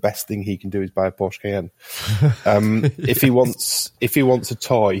 The best thing he can do is buy a Porsche Cayenne. If he wants a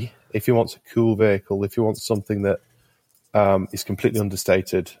toy, if he wants a cool vehicle, if he wants something that is completely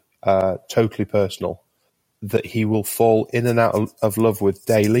understated, totally personal, that he will fall in and out of love with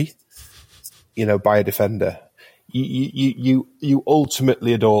daily, buy a Defender. You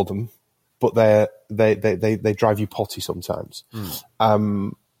ultimately adore them, but they drive you potty sometimes.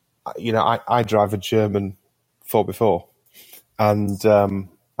 I drive a German 4x4. And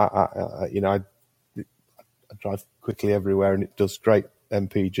I drive quickly everywhere, and it does great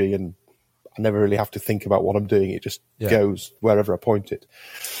MPG, and I never really have to think about what I'm doing. It just goes wherever I point it.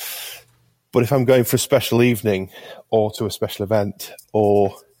 But if I'm going for a special evening or to a special event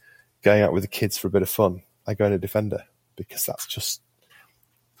or going out with the kids for a bit of fun, I go in a Defender, because that's just,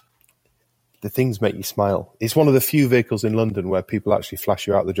 the things make you smile. It's one of the few vehicles in London where people actually flash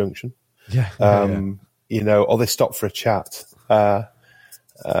you out the junction. Or they stop for a chat.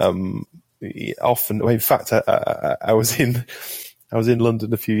 Often, in fact, I was in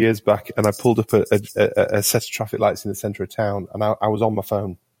London a few years back, and I pulled up a set of traffic lights in the centre of town, and I was on my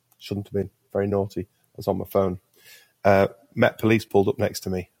phone. Shouldn't have been. Very naughty. I was on my phone. Met police pulled up next to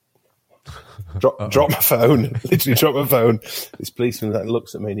me. Drop my phone. Literally drop my phone. This policeman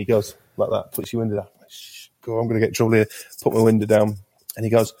looks at me and he goes like that, puts your window down. Go, I'm going to get in trouble here. Put my window down. And he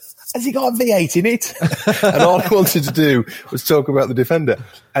goes, has he got a V8 in it? And all I wanted to do was talk about the Defender.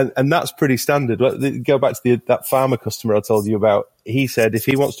 And that's pretty standard. Go back to that farmer customer I told you about. He said if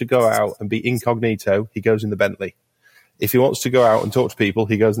he wants to go out and be incognito, he goes in the Bentley. If he wants to go out and talk to people,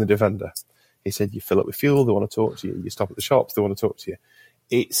 he goes in the Defender. He said, you fill up with fuel, they want to talk to you. You stop at the shops, they want to talk to you.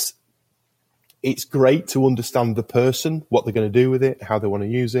 It's great to understand the person, what they're going to do with it, how they want to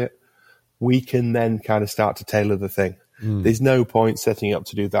use it. We can then kind of start to tailor the thing. There's no point setting up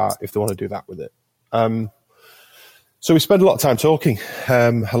to do that if they want to do that with it. So we spend a lot of time talking,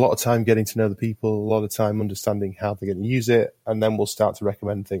 a lot of time getting to know the people, a lot of time understanding how they're going to use it, and then we'll start to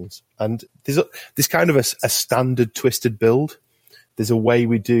recommend things. And there's kind of a standard twisted build. There's a way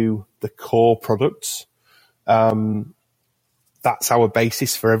we do the core products. That's our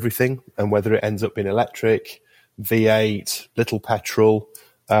basis for everything, and whether it ends up being electric, V8, little petrol,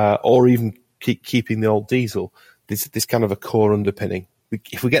 or even keeping the old diesel, there's kind of a core underpinning.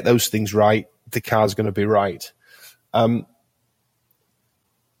 If we get those things right, the car's going to be right. From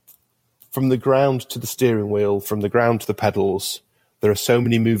the ground to the steering wheel, from the ground to the pedals, there are so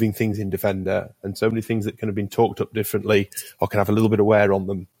many moving things in Defender, and so many things that can have been torqued up differently or can have a little bit of wear on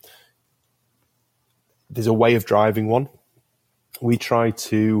them. There's a way of driving one. We try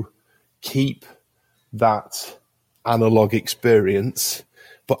to keep that analog experience,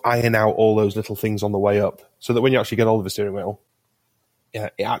 but iron out all those little things on the way up, so that when you actually get hold of a steering wheel,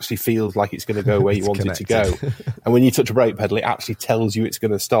 it actually feels like it's going to go where you want it to go. And when you touch a brake pedal, it actually tells you it's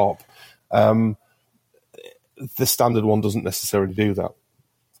going to stop. The standard one doesn't necessarily do that.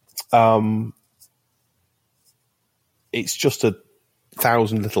 It's just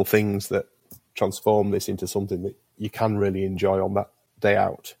 1,000 little things that transform this into something that you can really enjoy on that day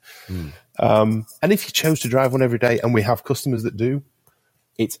out. And if you chose to drive one every day, and we have customers that do,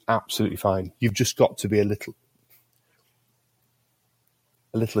 it's absolutely fine. You've just got to be a little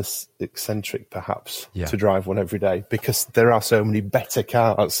eccentric, perhaps, to drive one every day, because there are so many better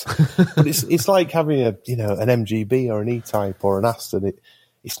cars. But it's like having an MGB or an E-Type or an Aston.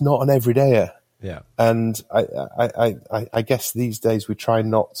 It's not an everydayer. Yeah. And I guess these days we try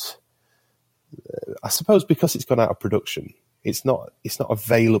not. I suppose because it's gone out of production, it's not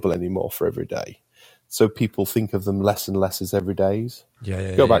available anymore for every day. So people think of them less and less as everydays.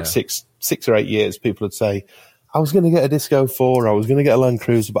 Go back 6 or 8 years, people would say, I was going to get a Disco 4, I was going to get a Land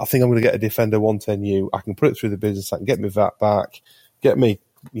Cruiser, but I think I'm going to get a Defender 110U. I can put it through the business, I can get me VAT back, get me,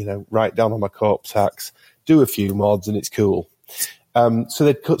 right down on my corp tax, do a few mods, and it's cool. So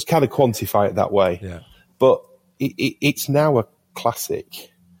they'd kind of quantify it that way. Yeah. But it's now a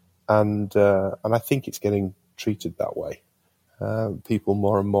classic, and I think it's getting treated that way. People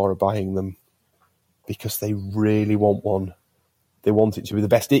more and more are buying them because they really want one. They want it to be the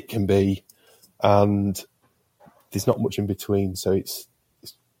best it can be, and there's not much in between. So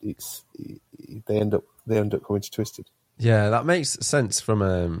they end up coming to Twisted. Yeah, that makes sense.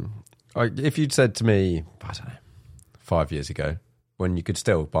 From if you'd said to me, I don't know, 5 years ago, when you could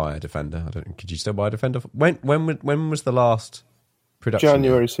still buy a Defender, could you still buy a Defender? When was the last production?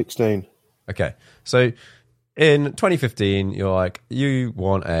 January 16. Okay, so in 2015, you're like, you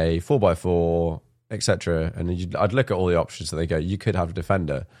want a 4x4, etc., and I'd look at all the options, and they go, you could have a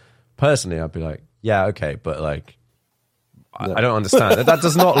Defender. Personally, I'd be like, yeah, okay, but like, No. I don't understand. That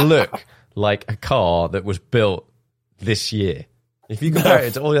does not look like a car that was built this year. If you compare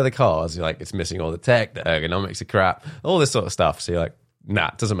it to all the other cars, you're like, it's missing all the tech, the ergonomics are crap, all this sort of stuff. So you're like, nah,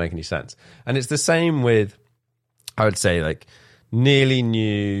 it doesn't make any sense. And it's the same with, I would say, like, nearly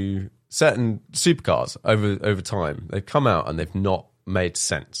new certain supercars over time. They've come out and they've not made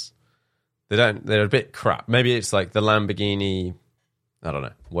sense. They're a bit crap. Maybe it's like the Lamborghini, I don't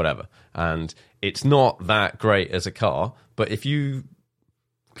know, whatever. And it's not that great as a car, but if you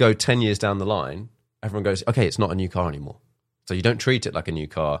go 10 years down the line, everyone goes, okay, it's not a new car anymore. So you don't treat it like a new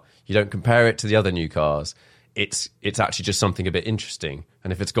car. You don't compare it to the other new cars. It's actually just something a bit interesting.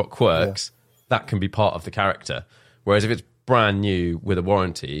 And if it's got quirks, that can be part of the character. Whereas if it's brand new with a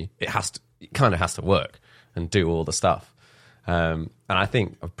warranty, it kind of has to work and do all the stuff. And I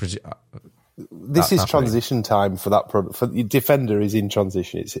think this is transition time for that product. For the Defender is in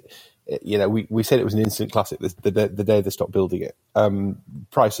transition. It's, you know, we said it was an instant classic the day they stopped building it.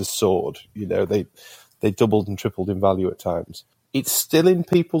 Prices soared. You know, they doubled and tripled in value at times. It's still in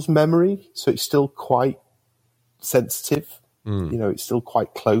people's memory, so it's still quite sensitive. You know, it's still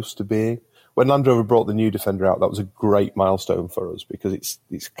quite close to being. When Land Rover brought the new Defender out, that was a great milestone for us because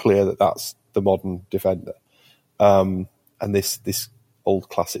it's clear that that's the modern Defender. And this old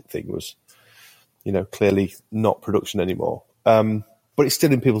classic thing was, you know, clearly not production anymore. But it's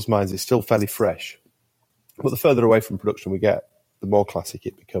still in people's minds. It's still fairly fresh. But the further away from production we get, the more classic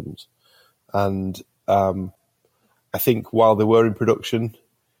it becomes. And I think while they were in production,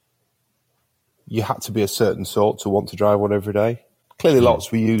 you had to be a certain sort to want to drive one every day. Clearly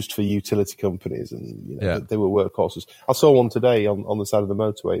lots were used for utility companies and, you know, they were workhorses. I saw one today on the side of the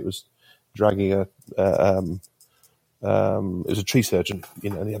motorway. It was dragging it was a tree surgeon, you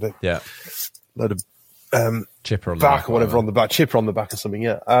know, and he had a load of chipper on the back or whatever on the back, chipper on the back or something,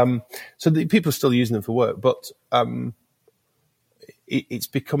 so the people are still using them for work, but it's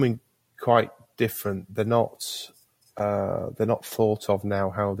becoming quite different. They're not thought of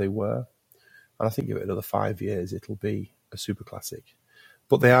now how they were, and I think give it another 5 years, it'll be a super classic.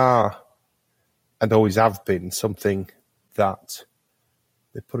 But they are, and always have been, something that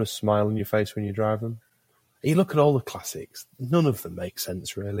they put a smile on your face when you drive them. You look at all the classics; none of them make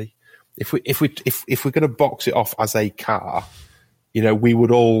sense really. If we're going to box it off as a car, you know, we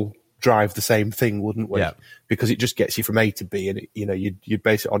would all drive the same thing, wouldn't we? Yeah. Because it just gets you from A to B, and you know, you'd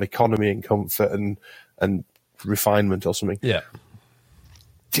base it on economy and comfort and refinement or something. Yeah.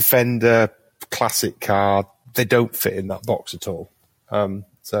 Defender, classic car, they don't fit in that box at all.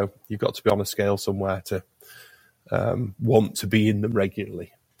 So you've got to be on a scale somewhere to want to be in them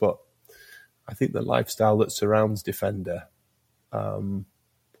regularly. But I think the lifestyle that surrounds Defender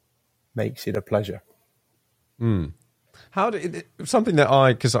makes it a pleasure. Something that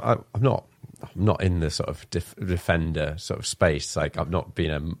because I'm not in the sort of Defender sort of space. Like, I've not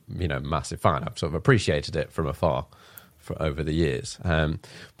been a massive fan. I've sort of appreciated it from afar over the years.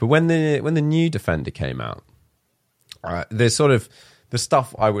 But when the new Defender came out, there's sort of the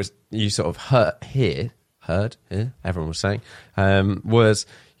stuff you sort of heard, everyone was saying, was,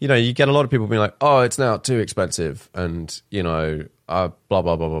 you know, you get a lot of people being like, oh, it's now too expensive, and, you know, blah, blah,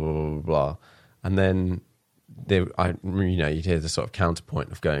 blah, blah, blah, blah, blah. And then, you'd hear the sort of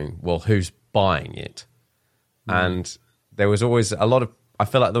counterpoint of going, well, who's buying it? And there was always I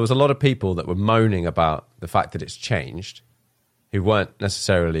feel like there was a lot of people that were moaning about the fact that it's changed, who weren't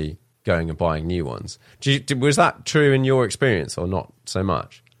necessarily going and buying new ones. Was that true in your experience, or not so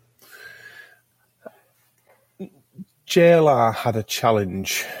much? JLR had a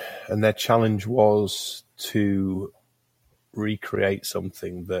challenge, and their challenge was to recreate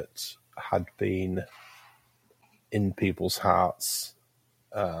something that had been in people's hearts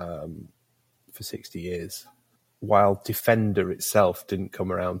for 60 years. While Defender itself didn't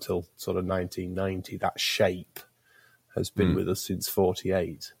come around till sort of 1990, that shape has been with us since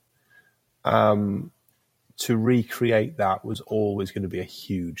 48. To to recreate that was always going to be a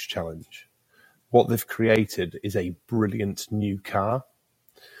huge challenge. What they've created is a brilliant new car.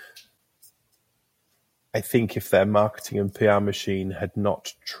 I think if their marketing and PR machine had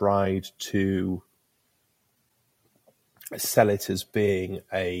not tried to sell it as being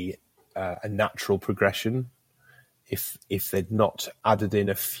a natural progression, if they'd not added in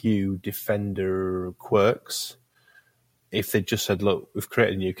a few Defender quirks, if they'd just said, look, we've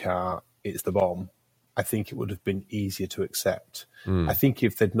created a new car, it's the bomb, I think it would have been easier to accept. I think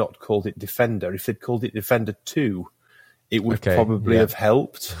if they'd not called it Defender, if they'd called it Defender 2, it would probably have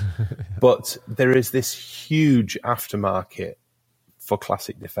helped. But there is this huge aftermarket for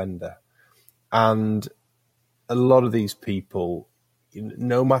classic Defender. And a lot of these people,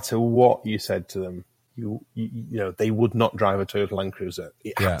 no matter what you said to them, you know, they would not drive a Toyota Land Cruiser.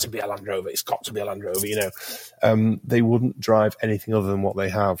 It had to be a Land Rover. It's got to be a Land Rover, you know. They wouldn't drive anything other than what they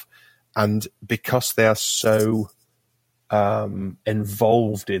have. And because they are so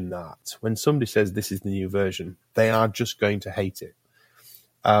involved in that, when somebody says this is the new version, they are just going to hate it.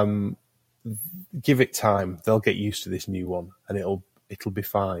 Give it time; they'll get used to this new one, and it'll be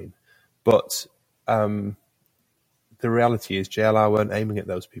fine. But the reality is, JLR weren't aiming at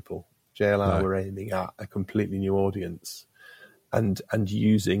those people. JLR were aiming at a completely new audience, and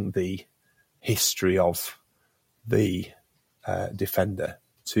using the history of the Defender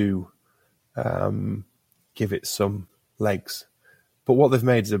to give it some legs. But what they've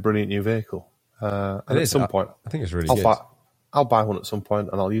made is a brilliant new vehicle. And at some point, I think it's really good. I'll buy one at some point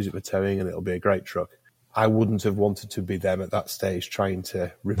and I'll use it for towing and it'll be a great truck. I wouldn't have wanted to be them at that stage trying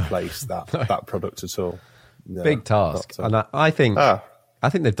to replace that product at all. No, big task. And I think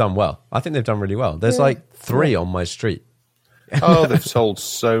they've done well. I think they've done really well. There's like 3 on my street. Oh, they've sold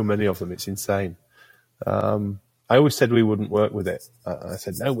so many of them. It's insane. I always said we wouldn't work with it. I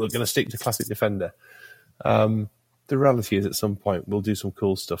said, no, we're going to stick to classic Defender. The reality is at some point we'll do some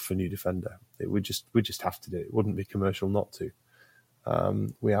cool stuff for new Defender. We just have to do it. It wouldn't be commercial not to.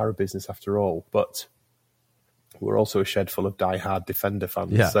 We are a business after all, but we're also a shed full of die-hard Defender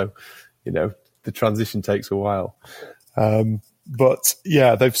fans. Yeah. So, you know, the transition takes a while. But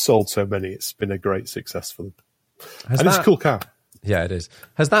yeah, they've sold so many. It's been a great success for them. It's a cool car. Yeah, it is.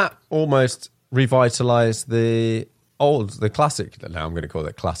 Has that almost revitalized the classic, now I'm going to call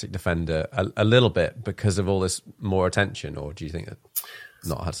it classic Defender, a little bit because of all this more attention, or do you think it's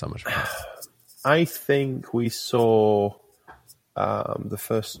not had so much fun? I think we saw the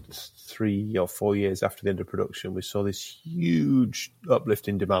first 3 or 4 years after the end of production, we saw this huge uplift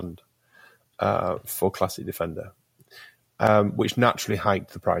in demand for classic Defender, which naturally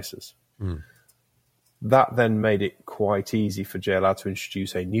hiked the prices. That then made it quite easy for JLR to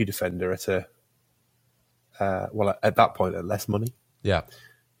introduce a new Defender at at that point, at less money. Yeah.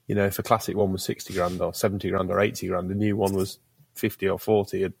 You know, if a classic one was 60 grand or 70 grand or 80 grand, the new one was 50 or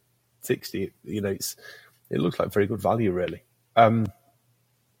 40 or 60. You know, it looks like very good value, really. I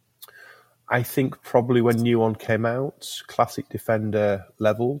think probably when New One came out, classic Defender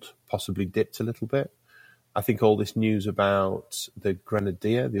leveled, possibly dipped a little bit. I think all this news about the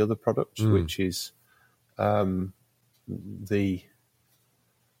Grenadier, the other product, which is it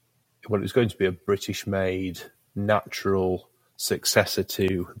was going to be a British-made natural successor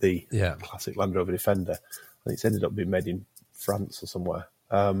to the classic Land Rover Defender. I think it's ended up being made in France or somewhere.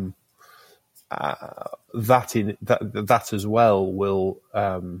 That as well will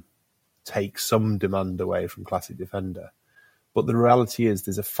take some demand away from classic Defender. But the reality is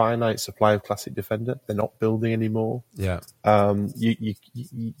there's a finite supply of classic Defender. They're not building anymore. Yeah.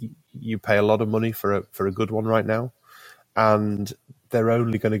 You pay a lot of money for a good one right now, and they're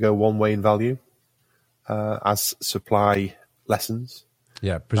only going to go one way in value as supply lessens.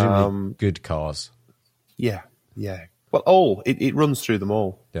 Yeah, presumably good cars. Yeah. Well, it runs through them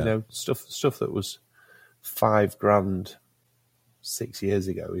all. Yeah. You know, stuff that was $5,000 6 years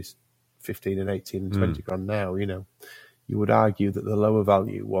ago is 15 and 18 and 20 grand now. You know, you would argue that the lower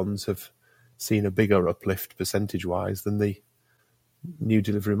value ones have seen a bigger uplift percentage wise than the new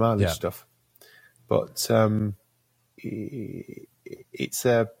delivery mileage stuff. But it's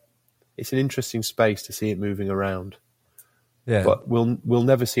an interesting space to see it moving around. Yeah, but we'll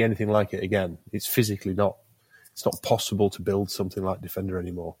never see anything like it again. It's physically not. It's not possible to build something like Defender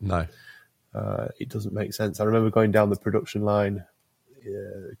anymore. No, it doesn't make sense. I remember going down the production line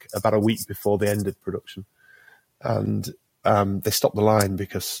about a week before they ended production, and they stopped the line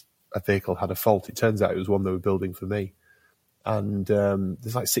because a vehicle had a fault. It turns out it was one they were building for me. And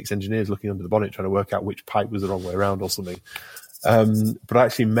there's like 6 engineers looking under the bonnet trying to work out which pipe was the wrong way around or something. But I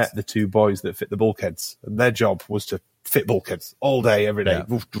actually met the 2 boys that fit the bulkheads, and their job was to fit bulkheads all day, every day. Yeah.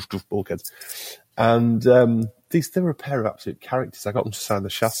 Woof, woof, woof, bulkheads. And they were a pair of absolute characters. I got them to sign the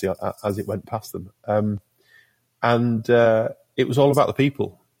chassis as it went past them. And it was all about the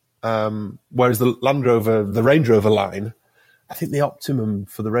people. Whereas the Range Rover line, I think the optimum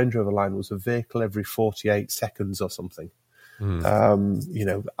for the Range Rover line was a vehicle every 48 seconds or something.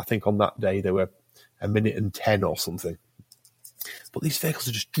 I think on that day they were 1 minute and 10 or something. But these vehicles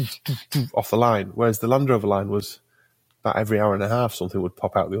are just off the line, whereas the Land Rover line was about every hour and a half something would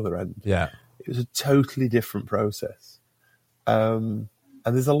pop out the other end. Yeah. It was a totally different process. And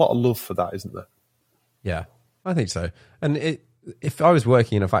there's a lot of love for that, isn't there? Yeah, I think so. And if I was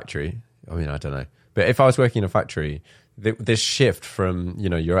working in a factory, I mean, I don't know, but if I was working in a factory, this shift from,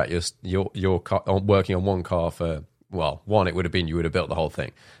 you're at your car, working on one car for, well, one, it would have been you would have built the whole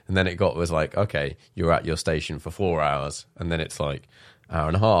thing. And then it was like, okay, you're at your station for 4 hours. And then it's like hour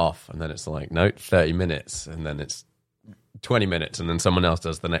and a half. And then it's like, no, 30 minutes. And then it's 20 minutes. And then someone else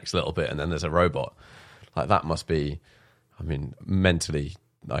does the next little bit. And then there's a robot. Like that must be, I mean, mentally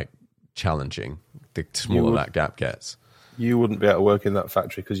like challenging the smaller that gap gets. You wouldn't be able to work in that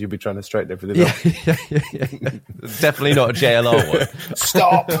factory because you'd be trying to straighten everything up. Yeah. Definitely not a JLR one.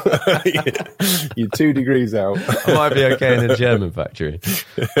 Stop! You're 2 degrees out. I might be okay in a German factory.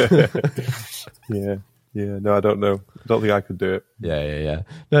 Yeah. No, I don't know. I don't think I could do it. Yeah.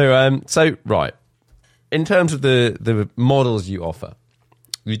 No. So right, in terms of the models you offer,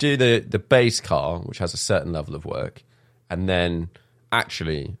 you do the base car, which has a certain level of work, and then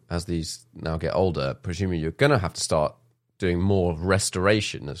actually, as these now get older, presumably you're going to have to start doing more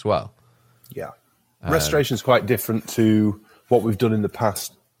restoration as well. Yeah. Restoration is quite different to what we've done in the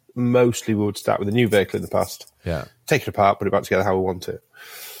past. Mostly we would start with a new vehicle in the past. Yeah. Take it apart, put it back together how we want it.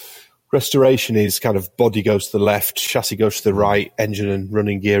 Restoration is kind of body goes to the left, chassis goes to the right, engine and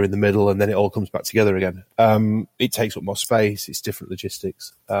running gear in the middle, and then it all comes back together again. It takes up more space. It's different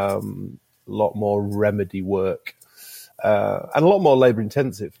logistics. A lot more remedy work. And a lot more labour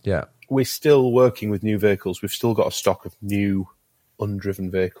intensive. Yeah. We're still working with new vehicles. We've still got a stock of new undriven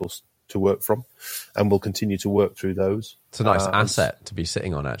vehicles to work from, and we'll continue to work through those. It's a nice asset to be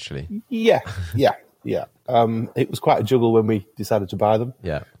sitting on, actually. Yeah. It was quite a juggle when we decided to buy them.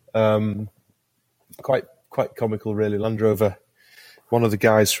 Yeah. Quite comical, really. Land Rover, one of the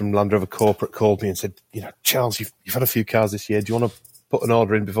guys from Land Rover Corporate called me and said, Charles, you've had a few cars this year. Do you want to put an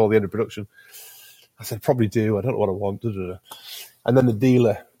order in before the end of production? I said, probably do. I don't know what I want. And then the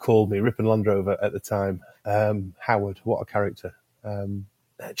dealer called me, Ripon Land Rover at the time. Howard, what a character.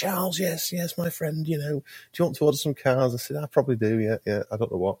 Charles, yes, my friend, do you want to order some cars? I said, I probably do, yeah, I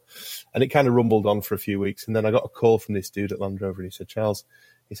don't know what. And it kind of rumbled on for a few weeks. And then I got a call from this dude at Land Rover, and he said, Charles,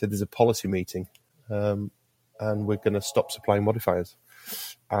 there's a policy meeting, and we're going to stop supplying modifiers.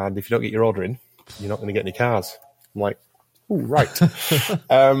 And if you don't get your order in, you're not going to get any cars. I'm like, oh, right.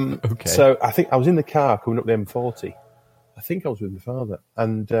 Okay. So I think I was in the car coming up the M40. I think I was with my father.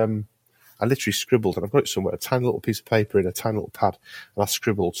 And I literally scribbled, and I've got it somewhere, a tiny little piece of paper in a tiny little pad. And I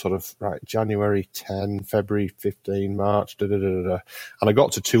scribbled sort of, January 10, February 15, March, And I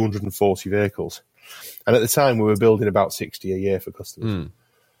got to 240 vehicles. And at the time, we were building about 60 a year for customers.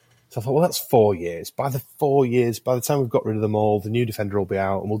 So I thought, well, that's 4 years. By the time we've got rid of them all, the new Defender will be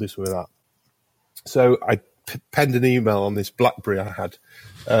out, and we'll do something with that. So I penned an email on this BlackBerry I had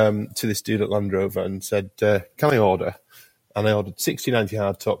to this dude at Land Rover and said, can I order? And I ordered 6090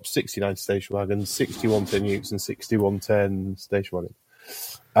 hardtop, 6090 station wagon, 6110 Utes, and 6110 station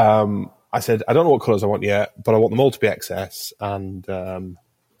wagon. I said, I don't know what colours I want yet, but I want them all to be XS, and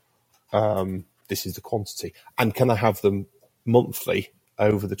this is the quantity. And can I have them monthly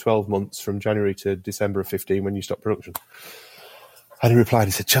over the 12 months from January to December of 15 when you stop production? And he replied,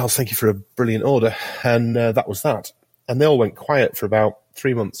 he said, Charles, thank you for a brilliant order. And that was that. And they all went quiet for about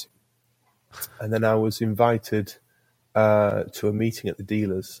 3 months. And then I was invited to a meeting at the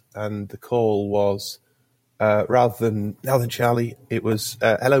dealers, and the call was, rather than Charlie, it was,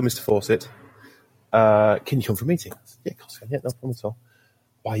 hello, Mr. Fawcett, can you come for a meeting? I said, yeah, of course I can. Yeah, no problem at all.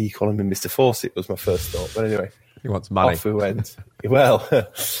 Why are you calling me Mr. Fawcett was my first thought. But anyway. He wants money. Off we went. Well,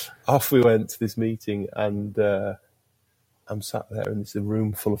 off we went to this meeting, and I'm sat there in this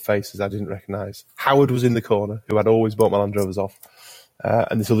room full of faces I didn't recognise. Howard was in the corner, who I'd always bought my Land Rovers off.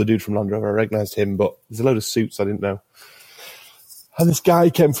 And this other dude from Land Rover, I recognised him, but there's a load of suits I didn't know. And this guy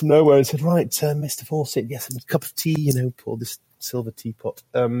came from nowhere and said, right, Mr. Fawcett, yes, a cup of tea, pour this silver teapot,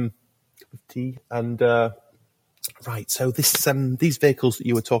 cup of tea. And, right, so these vehicles that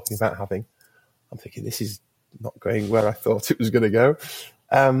you were talking about having, I'm thinking this is not going where I thought it was going to go.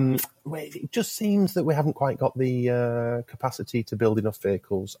 It just seems that we haven't quite got the capacity to build enough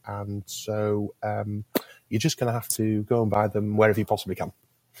vehicles. And so You're just going to have to go and buy them wherever you possibly can.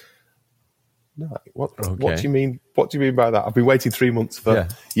 No, what do you mean? What do you mean by that? I've been waiting 3 months for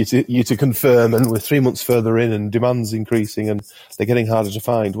you to confirm, and we're 3 months further in, and demand's increasing, and they're getting harder to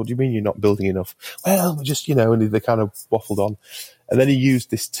find. What do you mean you're not building enough? Well, we're just, and they kind of waffled on, and then he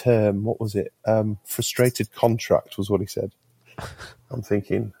used this term. What was it? Frustrated contract was what he said. I'm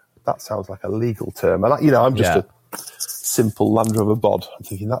thinking that sounds like a legal term, and I'm just a simple Land Rover bod. I'm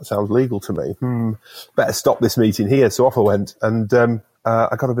thinking that sounds legal to me. Better stop this meeting here. So off I went, and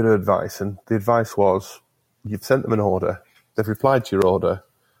I got a bit of advice, and the advice was, you've sent them an order, they've replied to your order,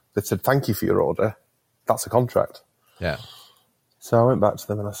 they've said thank you for your order, that's a contract. Yeah. So I went back to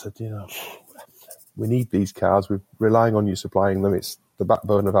them and I said, we need these cars, we're relying on you supplying them, it's the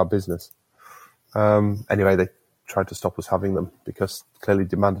backbone of our business. Anyway, they tried to stop us having them because clearly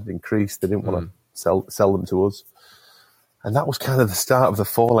demand had increased, they didn't want to sell them to us. And that was kind of the start of the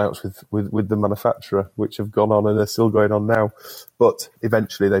fallouts with the manufacturer, which have gone on and they're still going on now. But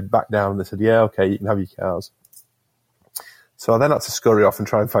eventually they backed down and they said, yeah, okay, you can have your cars. So I then had to scurry off and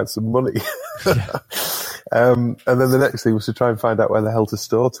try and find some money. And then the next thing was to try and find out where the hell to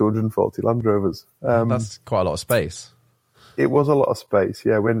store 240 Land Rovers. That's quite a lot of space. It was a lot of space,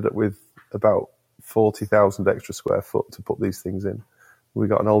 yeah. We ended up with about 40,000 extra square foot to put these things in. We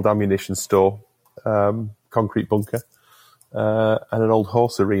got an old ammunition store, concrete bunker. And an old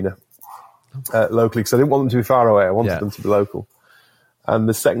horse arena locally, because I didn't want them to be far away. I wanted them to be local. And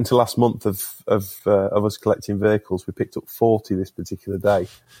the second to last month of us collecting vehicles, we picked up 40 this particular day,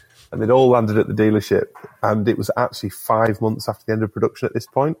 and they'd all landed at the dealership. And it was actually 5 months after the end of production at this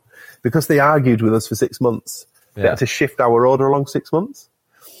point, because they argued with us for 6 months. They had to shift our order along 6 months,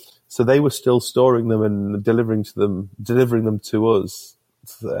 so they were still storing them and delivering them to us.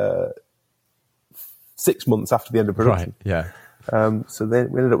 6 months after the end of production. Right, yeah. So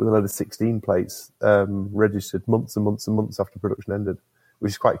then we ended up with a load of 16 plates registered months and months and months after production ended,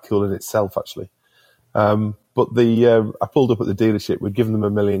 which is quite cool in itself, actually. But I pulled up at the dealership. We'd given them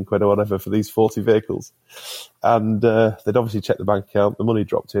 £1 million or whatever for these 40 vehicles. And they'd obviously checked the bank account. The money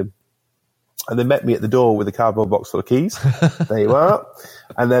dropped in. And they met me at the door with a cardboard box full of keys. There you are.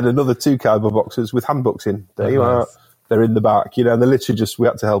 And then another 2 cardboard boxes with handbooks in. There you are. They're in the back, and they literally we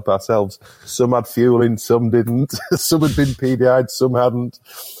had to help ourselves. Some had fuel in, some didn't. Some had been PDI'd, some hadn't.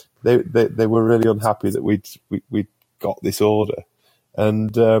 They were really unhappy that we'd got this order.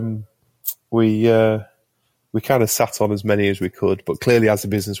 And we kind of sat on as many as we could, but clearly as a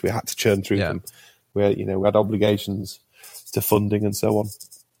business we had to churn through them. We had obligations to funding and so on.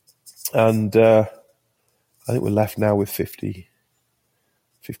 And I think we're left now with 50,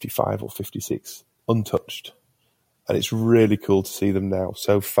 55 or 56 untouched. And it's really cool to see them now,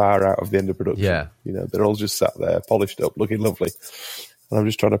 so far out of the end of production. Yeah. They're all just sat there, polished up, looking lovely. And I'm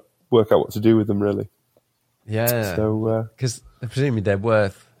just trying to work out what to do with them, really. Yeah. So, because presumably they're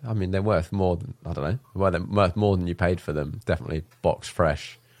worth more than, I don't know, they're worth more than you paid for them. Definitely box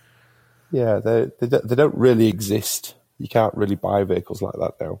fresh. Yeah, they don't really exist. You can't really buy vehicles like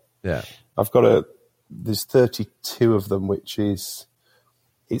that now. Yeah. I've got there's 32 of them, it's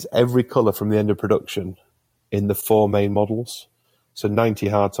every colour from the end of production in the 4 main models. So 90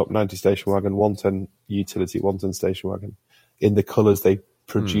 hardtop, 90 station wagon, 110 utility, 110 station wagon, in the colours they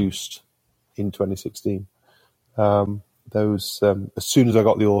produced in 2016. Those, as soon as I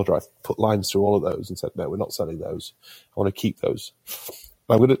got the order, I put lines through all of those and said, no, we're not selling those. I want to keep those.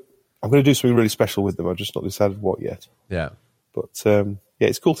 I'm going to do something really special with them. I've just not decided what yet. Yeah. But,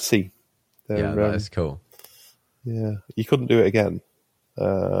 it's cool to see. That is cool. Yeah. You couldn't do it again.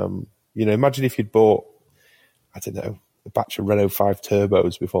 Imagine if you'd bought, I don't know, a batch of Renault 5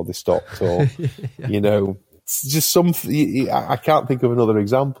 turbos before they stopped, or, it's just I can't think of another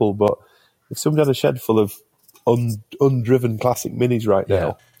example, but if somebody had a shed full of undriven classic minis right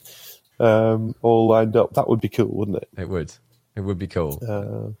now, all lined up, that would be cool, wouldn't it? It would be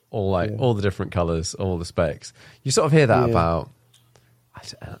cool. All the different colours, all the specs. You sort of hear that about,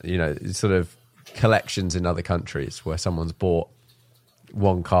 sort of collections in other countries where someone's bought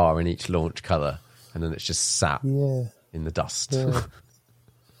one car in each launch colour, and then it's just sat in the dust. Yeah.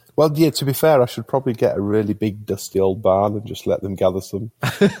 Well, to be fair, I should probably get a really big dusty old barn and just let them gather some.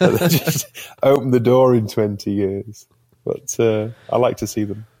 And then just open the door in 20 years. But I like to see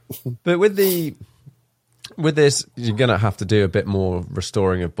them. But with this, you're going to have to do a bit more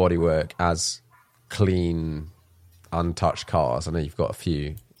restoring of bodywork as clean, untouched cars. I know you've got a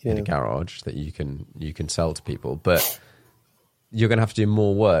few in a garage that you can sell to people, but you're going to have to do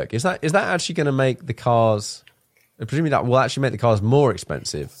more work. Is that actually going to make the cars? Presumably that will actually make the cars more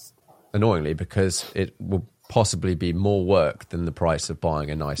expensive, annoyingly, because it will possibly be more work than the price of buying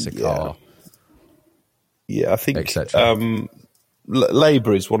a nicer car. Yeah, I think etc.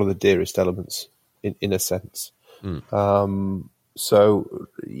 Labour is one of the dearest elements in a sense. So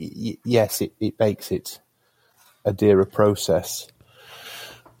yes, it makes it a dearer process,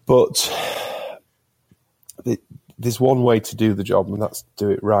 but there's one way to do the job, and that's do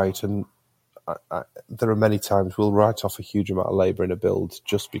it right. And there are many times we'll write off a huge amount of labour in a build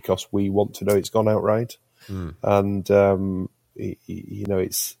just because we want to know it's gone out right. And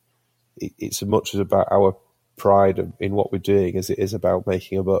it's as much as about our pride in what we're doing as it is about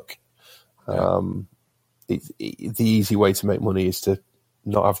making a buck. The easy way to make money is to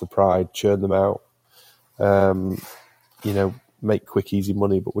not have the pride, churn them out, make quick, easy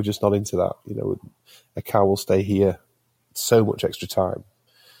money, but we're just not into that. A car will stay here so much extra time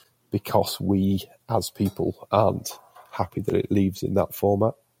because we, as people, aren't happy that it leaves in that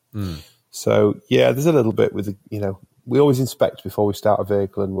format. So, yeah, there's a little bit with, we always inspect before we start a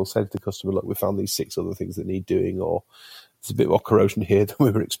vehicle, and we'll say to the customer, look, we found these 6 other things that need doing, or there's a bit more corrosion here than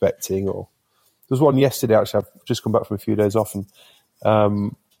we were expecting. Or there was one yesterday, actually, I've just come back from a few days off, and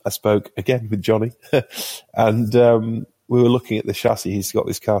I spoke again with Johnny, and we were looking at the chassis. He's got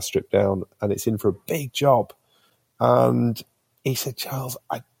this car stripped down, and it's in for a big job. And he said, Charles,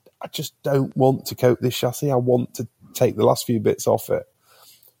 I just don't want to coat this chassis. I want to take the last few bits off it.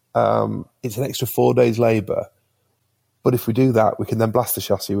 It's an extra 4 days labour. But if we do that, we can then blast the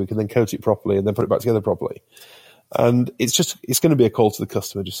chassis, we can then coat it properly and then put it back together properly. And it's going to be a call to the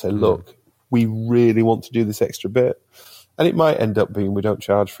customer. Just say, look, we really want to do this extra bit. And it might end up being we don't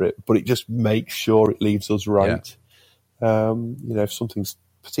charge for it, but it just makes sure it leaves us right. Yeah. If something's,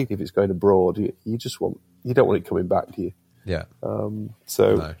 particularly if it's going abroad, you don't want it coming back, do you? Yeah.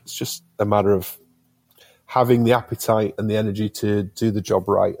 It's just a matter of having the appetite and the energy to do the job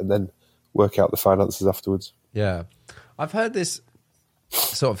right and then work out the finances afterwards. Yeah. I've heard this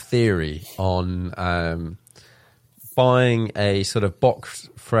sort of theory on buying a sort of box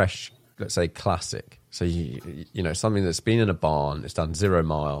fresh, let's say classic. So, something that's been in a barn, it's done 0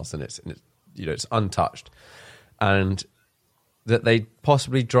 miles and it's untouched. And that they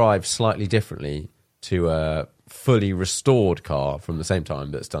possibly drive slightly differently to a fully restored car from the same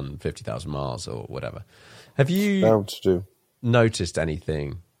time that's done 50,000 miles or whatever. Have you noticed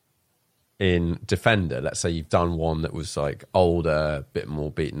anything in Defender? Let's say you've done one that was like older, a bit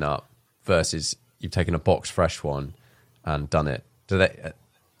more beaten up, versus you've taken a box fresh one and done it.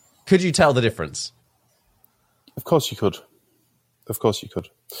 Could you tell the difference? Of course you could.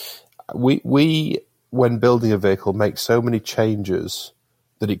 We when building a vehicle, make so many changes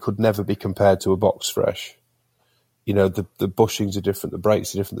that it could never be compared to a box fresh. The bushings are different, the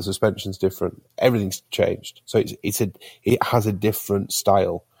brakes are different, the suspension's different, everything's changed. So it has a different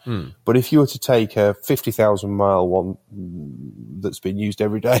style. But if you were to take a 50,000 mile one that's been used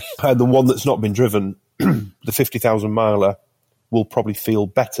every day and the one that's not been driven, the 50,000 miler will probably feel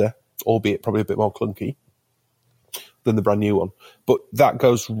better, albeit probably a bit more clunky than the brand new one. But that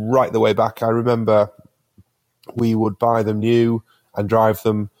goes right the way back. I remember we would buy them new and drive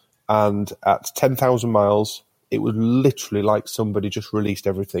them, and at 10,000 miles, it was literally like somebody just released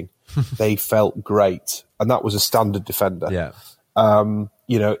everything. They felt great, and that was a standard Defender. Yeah.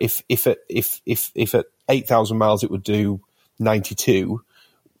 If at 8,000 miles it would do 92,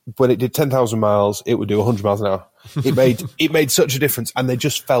 when it did 10,000 miles, it would do 100 miles an hour. It made such a difference, and they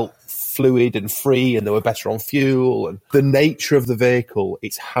just felt fluid and free, and they were better on fuel. And the nature of the vehicle,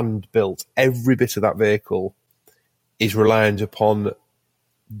 it's hand built. Every bit of that vehicle is reliant upon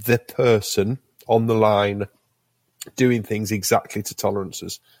the person on the line doing things exactly to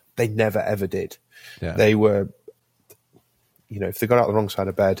tolerances. They never ever did. Yeah. They were, if they got out the wrong side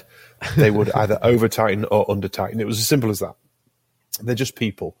of bed, they would either over tighten or under tighten. It was as simple as that. They're just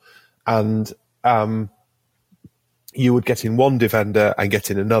people. And you would get in one Defender and get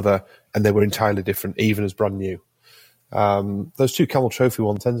in another, and they were entirely different, even as brand new. Those 2 Camel Trophy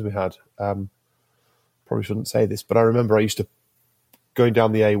 110s we had, probably shouldn't say this, but I remember I used to, going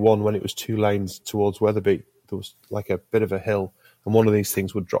down the A1 when it was 2 lanes towards Wetherby, there was like a bit of a hill, and one of these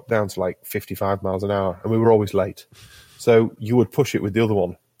things would drop down to like 55 miles an hour, and we were always late. So you would push it with the other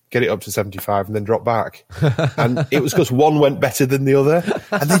one, get it up to 75, and then drop back. And it was because one went better than the other,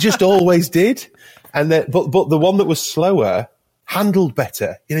 and they just always did. And but the one that was slower handled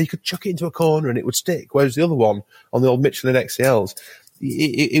better. You could chuck it into a corner and it would stick, whereas the other one, on the old Michelin XCLs,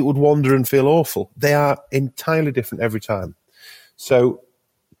 it would wander and feel awful. They are entirely different every time. So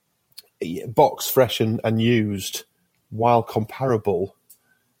box fresh and used, while comparable,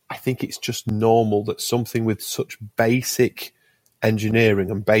 I think it's just normal that something with such basic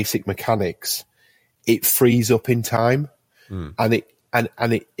engineering and basic mechanics, it frees up in time, and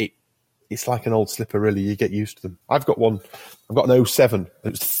it's like an old slipper, really. You get used to them. I've got an 07.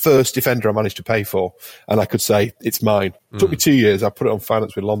 It was the first Defender I managed to pay for, and I could say, it's mine. It took me 2 years. I put it on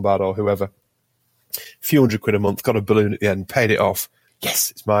finance with Lombard or whoever. A few £100 a month, got a balloon at the end, paid it off.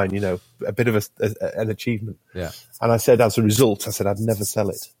 Yes, it's mine, a bit of an achievement. Yeah. And I said, as a result, I'd never sell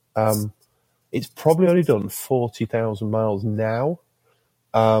it. It's probably only done 40,000 miles now.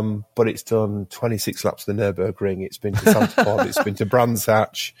 But it's done 26 laps of the Nürburgring. It's been to Santa Pod. It's been to Brands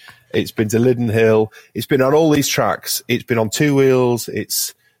Hatch. It's been to Liddon Hill. It's been on all these tracks. It's been on 2 wheels.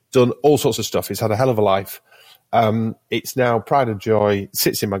 It's done all sorts of stuff. It's had a hell of a life. It's now pride and joy. It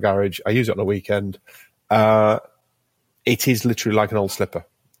sits in my garage. I use it on a weekend. It is literally like an old slipper,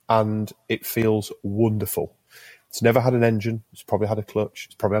 and it feels wonderful. It's never had an engine. It's probably had a clutch.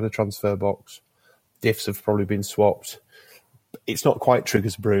 It's probably had a transfer box. Diffs have probably been swapped. It's not quite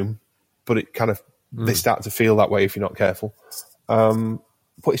Trigger's broom, but it kind of, they start to feel that way if you're not careful. But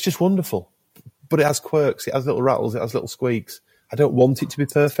it's just wonderful. But it has quirks. It has little rattles. It has little squeaks. I don't want it to be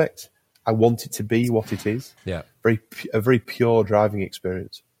perfect. I want it to be what it is. Yeah. A very pure driving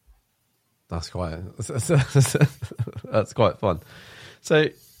experience. That's quite fun. So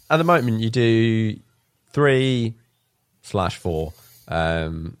at the moment you do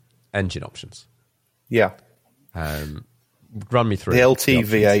 3/4 engine options. Yeah. Run me through the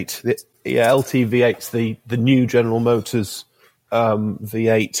LT-V8. LT-V8's the new General Motors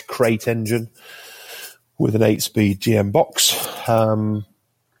V8 crate engine with an 8-speed GM box.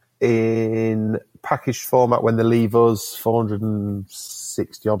 In packaged format, when they leave us,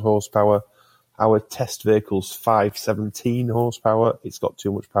 460 odd horsepower. Our test vehicle's 517 horsepower. It's got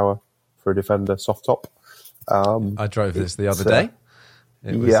too much power for a Defender soft top. I drove this the other day.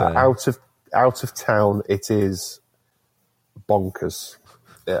 It was, out of town, it is bonkers.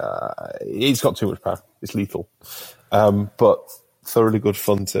 It's got too much power. It's lethal, but thoroughly good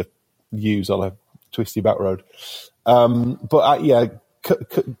fun to use on a twisty back road.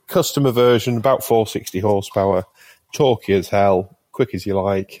 Customer version, about 460 horsepower, torquey as hell, quick as you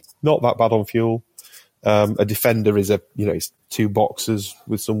like, not that bad on fuel. A Defender is it's 2 boxes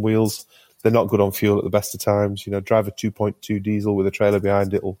with some wheels. They're not good on fuel at the best of times. Drive a 2.2 diesel with a trailer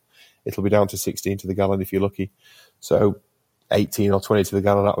behind it'll be down to 16 to the gallon if you're lucky. So 18 or 20 to the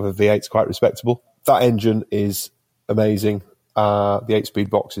gallon out of a V8 is quite respectable. That engine is amazing. The 8-speed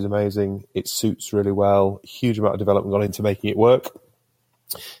box is amazing. It suits really well. Huge amount of development gone into making it work.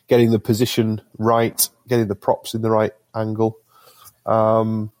 Getting the position right, getting the props in the right angle,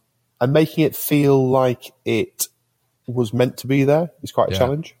 and making it feel like it was meant to be there is quite a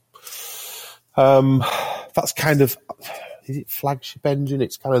challenge. That's kind of, is it flagship engine?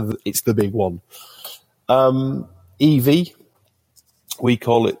 It's the big one. EV, we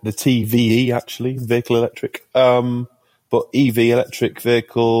call it the TVE actually, vehicle electric. But EV, electric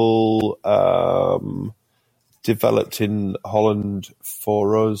vehicle, developed in Holland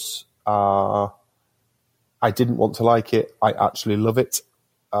for us. I didn't want to like it. I actually love it.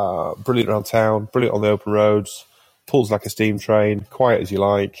 Brilliant around town, brilliant on the open roads, pulls like a steam train, quiet as you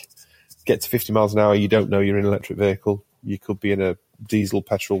like. Get to 50 miles an hour, you don't know you're in an electric vehicle. You could be in a diesel,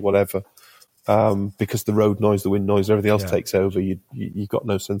 petrol, whatever. Because the road noise, the wind noise, everything else takes over. You got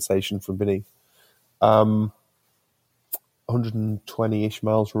no sensation from beneath. 120-ish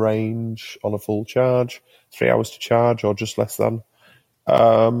miles range on a full charge, 3 hours to charge or just less than.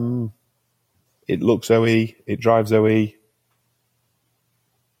 It looks OE, it drives OE. I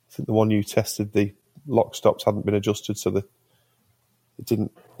think the one you tested, the lock stops hadn't been adjusted, so it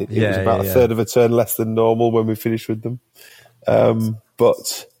was about a third of a turn less than normal when we finished with them.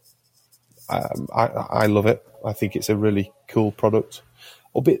 But I love it. I think it's a really cool product.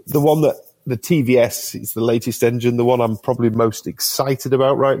 Albeit the one that the TVS is the latest engine, the one I'm probably most excited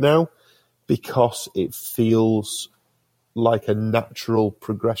about right now, because it feels like a natural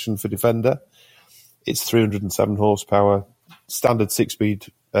progression for Defender. It's 307 horsepower, standard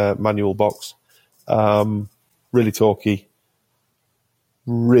 6-speed manual box, really torquey,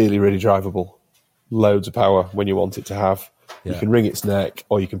 really, really drivable, loads of power when you want it to have. Yeah. You can wring its neck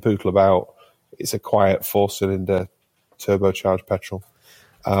or you can poodle about. It's a quiet 4-cylinder turbocharged petrol.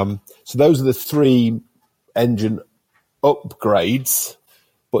 So those are the 3 engine upgrades,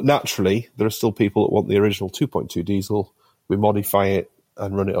 but naturally there are still people that want the original 2.2 diesel. We modify it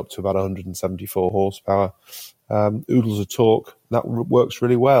and run it up to about 174 horsepower. Oodles of torque, that works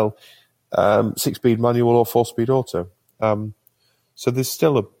really well. 6-speed manual or 4-speed auto. So there's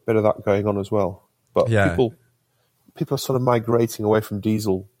still a bit of that going on as well. But people are sort of migrating away from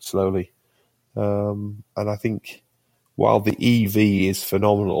diesel slowly. And I think while the EV is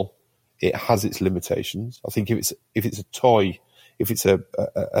phenomenal, it has its limitations. I think if it's a toy, if it's a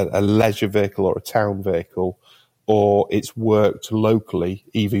leisure vehicle or a town vehicle, or it's worked locally,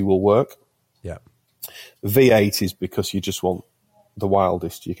 EV will work. Yeah. V8 is because you just want the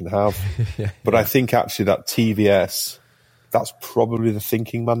wildest you can have. But I think actually that TVS, that's probably the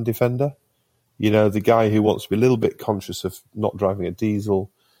thinking man Defender. You know, the guy who wants to be a little bit conscious of not driving a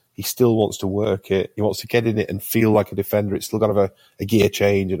diesel. He still wants to work it. He wants to get in it and feel like a Defender. It's still got to have a gear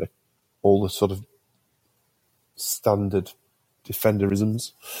change and all the sort of standard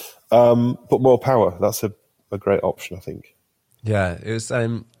Defenderisms. But more power. That's a great option, I think. Yeah, it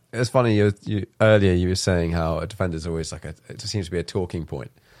was funny. You earlier you were saying how a Defender is always like it seems to be a talking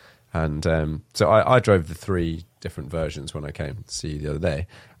point, and so I drove the 3 different versions when I came to see you the other day,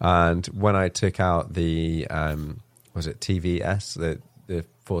 and when I took out the was it TVS, the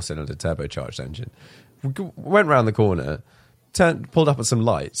 4-cylinder turbocharged engine, went round the corner, pulled up at some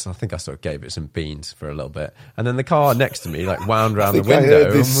lights. I think I sort of gave it some beans for a little bit, and then the car next to me like wound round the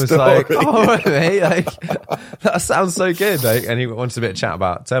window and was like, "Oh, mate, like that sounds so good!" Like, and he wanted a bit of chat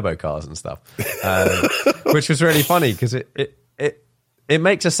about turbo cars and stuff, which was really funny because it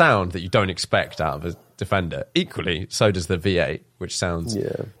makes a sound that you don't expect out of a Defender. Equally, so does the V8, which sounds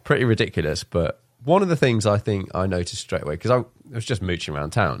pretty ridiculous. But one of the things I think I noticed straight away, because I was just mooching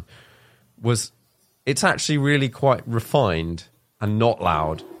around town, was it's actually really quite refined and not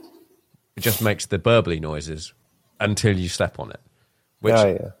loud. It just makes the burbly noises until you step on it. Which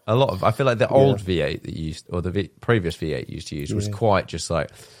a lot of, I feel like the old V8 that you used, or the previous V8 you used to use, was quite just like,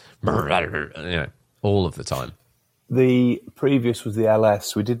 all of the time. The previous was the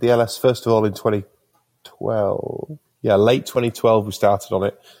LS. We did the LS first of all in 2012. Yeah, late 2012 we started on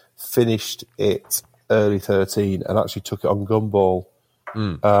it, finished it early 13, and actually took it on Gumball.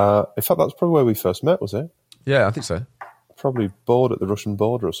 In fact, that's probably where we first met, was it? Yeah, I think so. Probably bored at the Russian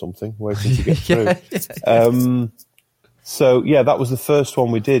border or something, waiting to get through. So, yeah, that was the first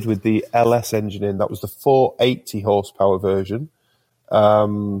one we did with the LS engine in. That was the 480 horsepower version.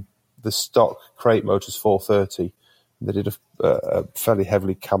 The stock crate motor's 430. They did a fairly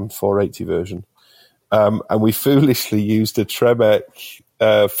heavily cammed 480 version. And we foolishly used a Tremec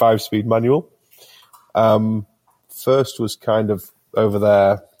 5-speed manual. First was kind of over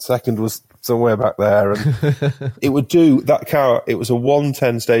there. Second was somewhere back there. And it would do, that car, it was a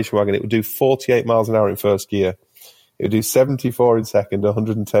 110 station wagon. It would do 48 miles an hour in first gear. It would do 74 in second,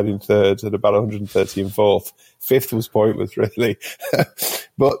 110 in third, and about 130 in fourth. Fifth was pointless, really.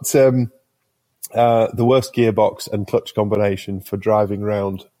 But the worst gearbox and clutch combination for driving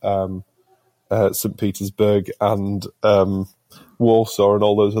around St. Petersburg and Warsaw and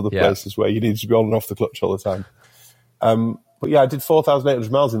all those other places where you need to be on and off the clutch all the time. But yeah, I did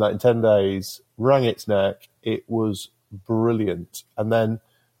 4,800 miles in that in 10 days, rang its neck. It was brilliant. And then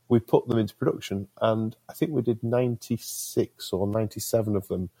we put them into production, and I think we did 96 or 97 of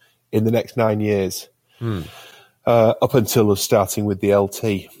them in the next 9 years, up until us starting with the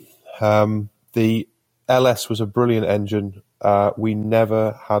LT. The LS was a brilliant engine. We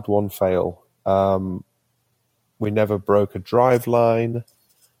never had one fail. We never broke a drive line.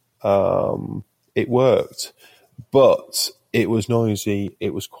 It worked, but it was noisy.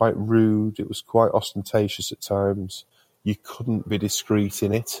 It was quite rude. It was quite ostentatious at times. You couldn't be discreet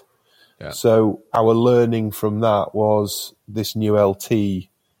in it. Yeah. So our learning from that was this new LT.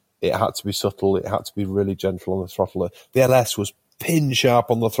 It had to be subtle. It had to be really gentle on the throttle. The LS was pin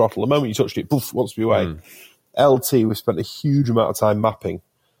sharp on the throttle. The moment you touched it, poof, wants to be away. LT, we spent a huge amount of time mapping.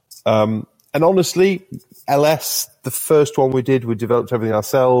 And honestly, LS, the first one we did, we developed everything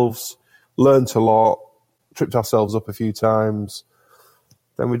ourselves, learnt a lot, tripped ourselves up a few times.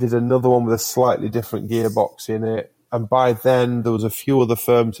 Then we did another one with a slightly different gearbox in it. And by then, there was a few other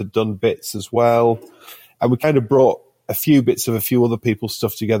firms had done bits as well. And we kind of brought a few bits of a few other people's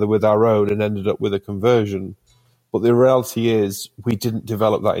stuff together with our own and ended up with a conversion. But the reality is we didn't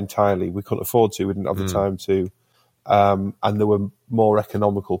develop that entirely. We couldn't afford to. We didn't have the time to. And there were more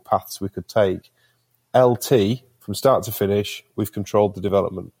economical paths we could take. LT, from start to finish, we've controlled the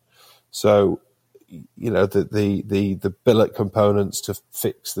development. So, you know, the billet components to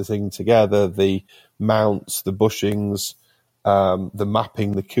fix the thing together, the mounts, the bushings, the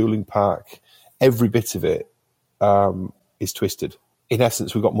mapping, the cooling pack, every bit of it is twisted. In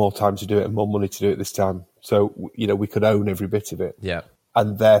essence, we've got more time to do it and more money to do it this time. So, you know, we could own every bit of it. Yeah.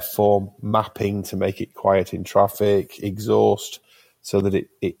 And therefore mapping to make it quiet in traffic, exhaust, so that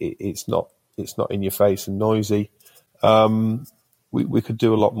it's not in your face and noisy. We could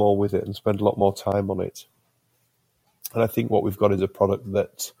do a lot more with it and spend a lot more time on it. And I think what we've got is a product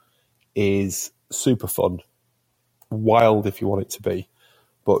that is super fun, wild if you want it to be,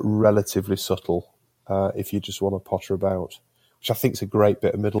 but relatively subtle if you just want to potter about. which I think is a great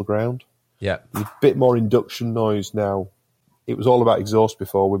bit of middle ground. Yeah. There's a bit more induction noise now. It was all about exhaust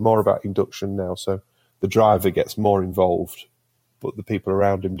before. We're more about induction now. So the driver gets more involved, but the people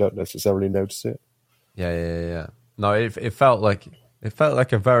around him don't necessarily notice it. Yeah. No, it felt like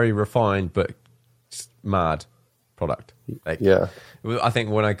a very refined but mad product. Like, yeah. I think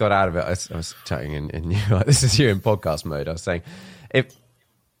when I got out of it, I was chatting in like, this is you in podcast mode. I was saying, if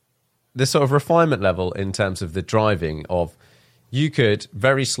the sort of refinement level in terms of the driving of, you could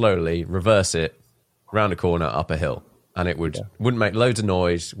very slowly reverse it round a corner up a hill, and it wouldn't make loads of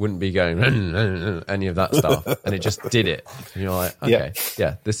noise, wouldn't be going any of that stuff, and it just did it. And you're like, okay,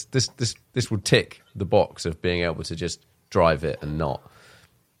 yeah, this would tick the box of being able to just drive it and not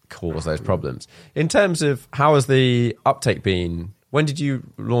cause those problems. In terms of how has the uptake been? When did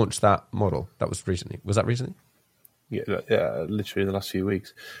you launch that model? That was recently. Was that recently? Yeah, literally in the last few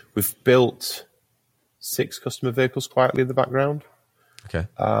weeks. We've built 6 customer vehicles quietly in the background. Okay.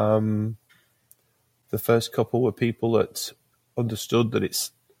 The first couple were people that understood that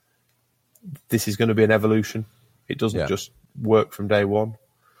this is going to be an evolution. It doesn't just work from day one.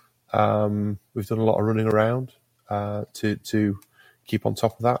 We've done a lot of running around to keep on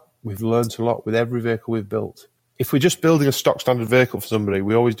top of that. We've learned a lot with every vehicle we've built. If we're just building a stock standard vehicle for somebody,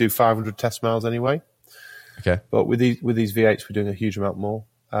 we always do 500 test miles anyway. Okay. But with these V8s, we're doing a huge amount more.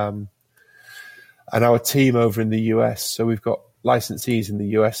 And our team over in the US, so we've got licensees in the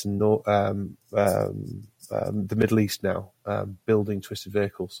US and the Middle East now, building twisted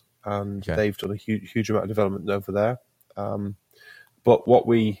vehicles, and they've done a huge amount of development over there. But what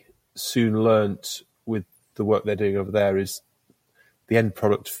we soon learnt with the work they're doing over there is the end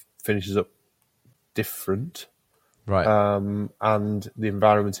product finishes up different, right? And the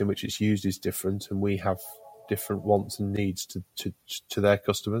environment in which it's used is different, and we have different wants and needs to their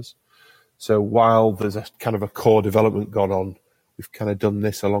customers. So while there's a kind of a core development gone on, we've kind of done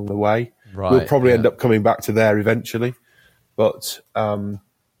this along the way. Right, we'll probably end up coming back to there eventually, but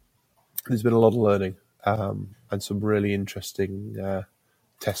there's been a lot of learning and some really interesting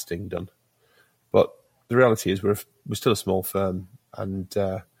testing done. But the reality is we're still a small firm, and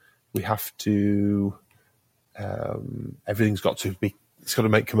we have to. Everything's got to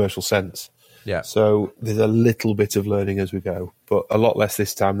make commercial sense. Yeah. So there's a little bit of learning as we go, but a lot less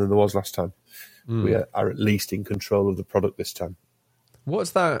this time than there was last time. We are at least in control of the product this time. What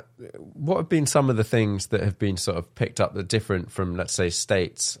have been some of the things that have been sort of picked up that are different from, let's say,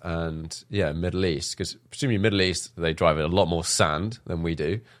 States and Middle East? Because presumably Middle East, they drive in a lot more sand than we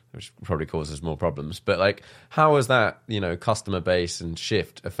do, which probably causes more problems. But like, how has that customer base and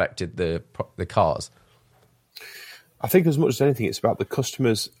shift affected the cars? I think as much as anything, it's about the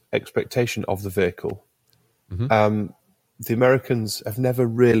customer's expectation of the vehicle. Mm-hmm. The Americans have never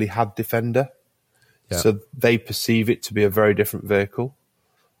really had Defender. Yeah. So they perceive it to be a very different vehicle,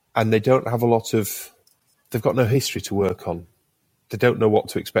 and they don't have they've got no history to work on. They don't know what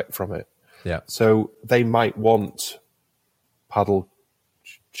to expect from it. Yeah. So they might want paddle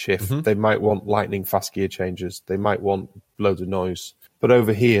shift. Mm-hmm. They might want lightning fast gear changes. They might want loads of noise. But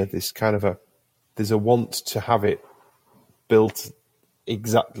over here, there's a want to have it built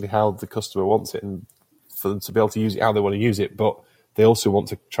exactly how the customer wants it, and for them to be able to use it how they want to use it. But they also want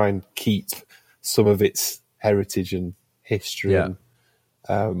to try and keep some of its heritage and history,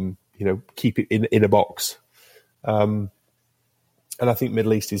 and keep it in a box. And I think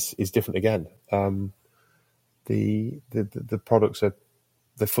Middle East is different again. The products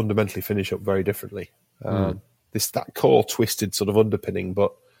they fundamentally finish up very differently. That core twisted sort of underpinning,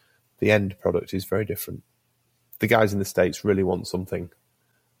 but the end product is very different. The guys in the States really want something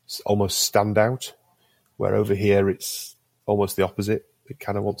almost stand out, where over here it's almost the opposite. It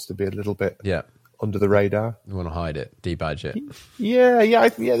kind of wants to be a little bit under the radar. You want to hide it, debadge it. Yeah.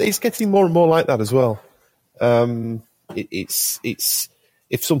 It's getting more and more like that as well. It's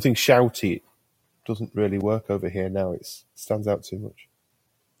if something's shouty, it doesn't really work over here now. It stands out too much.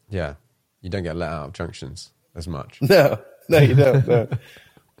 Yeah, you don't get let out of junctions as much. No, you don't. No.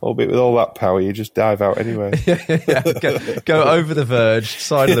 Albeit with all that power, you just dive out anyway. Go over the verge,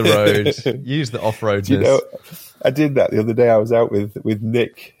 side of the road, use the off-roadness. I did that the other day. I was out with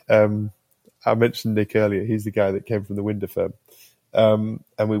Nick. I mentioned Nick earlier. He's the guy that came from the Winder firm. And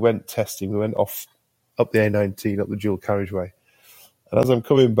we went testing. We went off up the A19, up the dual carriageway. And as I'm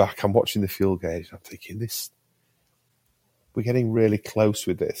coming back, I'm watching the fuel gauge. I'm thinking, we're getting really close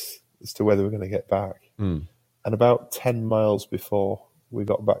with this as to whether we're going to get back. And about 10 miles before we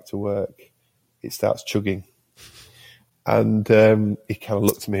got back to work, it starts chugging. And he kind of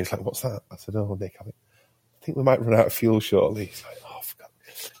looked at me and he's like, "What's that?" I said, "Oh, Nick, I think we might run out of fuel shortly." He's like, "Oh, for God."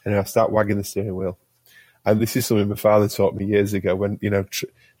 And I start wagging the steering wheel. And this is something my father taught me years ago when,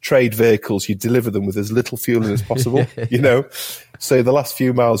 trade vehicles, you deliver them with as little fueling as possible, So the last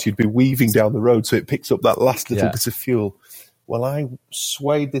few miles you'd be weaving down the road so it picks up that last little bit of fuel. Well, I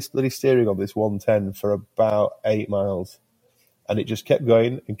swayed this bloody steering on this 110 for about 8 miles. And it just kept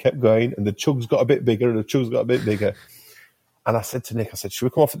going, and the chugs got a bit bigger, and the chugs got a bit bigger. And I said to Nick, should we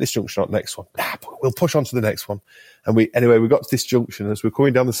come off at this junction or the next one? Nah, we'll push on to the next one. And we got to this junction, and as we're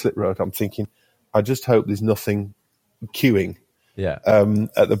coming down the slip road, I'm thinking, I just hope there's nothing queuing at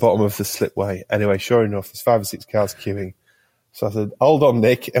the bottom of the slipway. Anyway, sure enough, there's 5 or 6 cars queuing. So I said, hold on,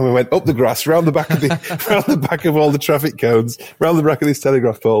 Nick. And we went up the grass, round the back of round the back of all the traffic cones, round the back of this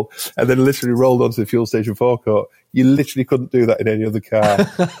telegraph pole, and then literally rolled onto the fuel station forecourt. You literally couldn't do that in any other car.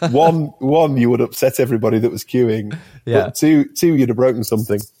 One, you would upset everybody that was queuing. Yeah. But two, you'd have broken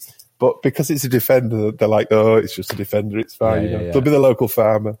something. But because it's a Defender, they're like, oh, it's just a Defender. It's fine. They'll be the local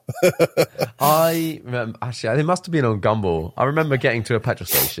farmer. I remember, actually, it must have been on Gumball. I remember getting to a petrol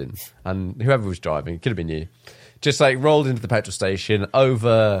station, and whoever was driving, it could have been you, just like rolled into the petrol station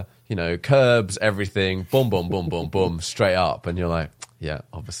over, curbs, everything, boom, boom, boom, boom, boom, straight up. And you're like, yeah,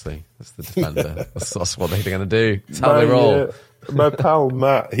 obviously, that's the Defender. That's what they're going to do. That's how they roll. My pal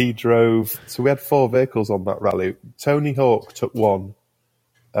Matt, he drove. So we had 4 vehicles on that rally. Tony Hawk took one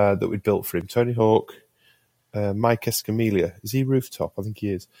that we'd built for him. Tony Hawk, Mike Escamilla. Is he rooftop? I think he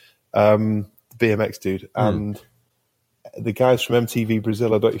is. BMX dude. And the guys from MTV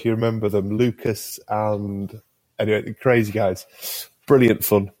Brazil, I don't know if you remember them, Lucas and... Anyway, crazy guys. Brilliant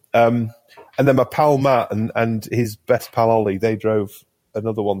fun. And then my pal Matt and his best pal Ollie, they drove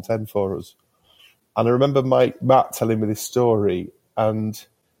another 110 for us. And I remember Matt telling me this story. And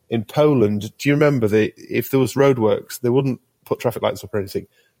in Poland, do you remember if there was roadworks, they wouldn't put traffic lights up or anything.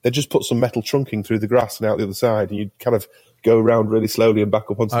 They'd just put some metal trunking through the grass and out the other side. And you'd kind of go around really slowly and back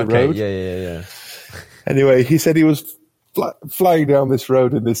up onto the road. Yeah. Anyway, he said he was flying down this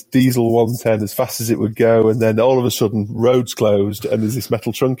road in this diesel 110 as fast as it would go, and then all of a sudden roads closed and there's this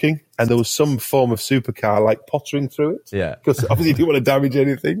metal trunking, and there was some form of supercar like pottering through it, because obviously he didn't want to damage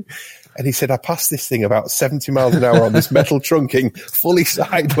anything. And he said, I passed this thing about 70 miles an hour on this metal trunking fully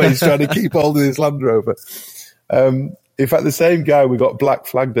sideways trying to keep hold of this Land Rover. In fact, the same guy, we got black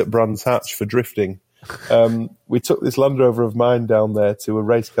flagged at Brands Hatch for drifting. We took this Land Rover of mine down there to a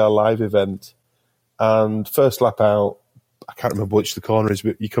race car live event, and first lap out, I can't remember which the corner is,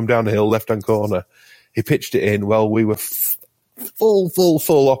 but you come down the hill, left-hand corner. He pitched it in. Well, we were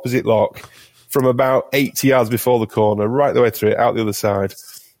full opposite lock from about 80 yards before the corner, right the way through it, out the other side,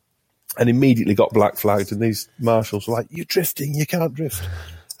 and immediately got black flagged. And these marshals were like, you're drifting, you can't drift.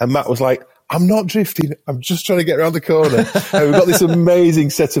 And Matt was like, I'm not drifting, I'm just trying to get around the corner. And we've got this amazing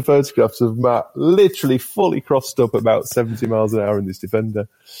set of photographs of Matt literally fully crossed up about 70 miles an hour in this Defender.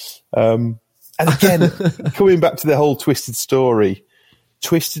 And again, coming back to the whole Twisted story,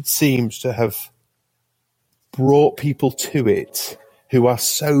 Twisted seems to have brought people to it who are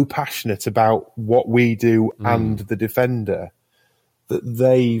so passionate about what we do and the Defender that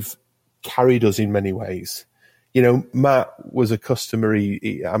they've carried us in many ways. Matt was a customer.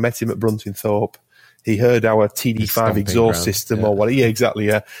 I met him at Bruntingthorpe. He heard our TD5 exhaust system or what? Yeah, exactly.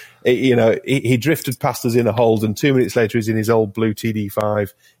 Yeah, he drifted past us in a Holden. 2 minutes later, he's in his old blue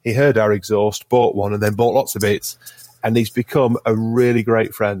TD5. He heard our exhaust, bought one, and then bought lots of bits. And he's become a really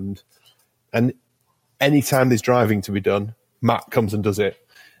great friend. And anytime there's driving to be done, Matt comes and does it.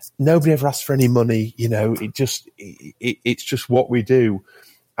 Nobody ever asks for any money. It's just what we do.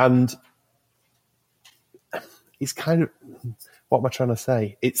 And it's kind of, what am I trying to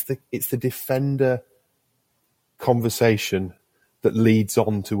say? It's the Defender conversation that leads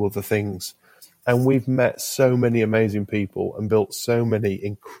on to other things. And we've met so many amazing people and built so many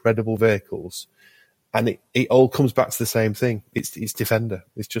incredible vehicles. And it all comes back to the same thing. It's Defender.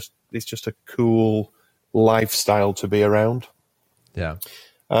 It's just a cool lifestyle to be around. Yeah.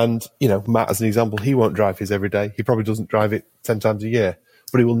 And, Matt, as an example, he won't drive his every day. He probably doesn't drive it 10 times a year,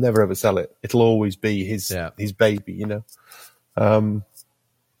 but he will never ever sell it. It'll always be his baby,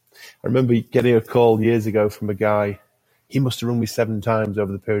 I remember getting a call years ago from a guy. He must have rung me 7 times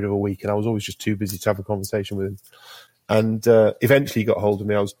over the period of a week, and I was always just too busy to have a conversation with him. And eventually he got hold of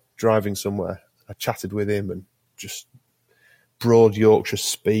me. I was driving somewhere. I chatted with him and just broad Yorkshire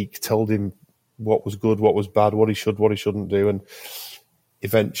speak, told him what was good, what was bad, what he should, what he shouldn't do. And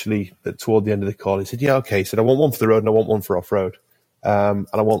eventually, toward the end of the call, he said, yeah, okay. He said, I want one for the road and I want one for off-road. And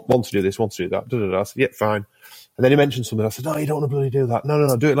I want one to do this, one to do that. I said, yeah, fine. And then he mentioned something. I said, no, you don't want to bloody do that.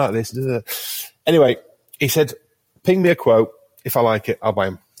 No, do it like this. Anyway, he said, ping me a quote. If I like it, I'll buy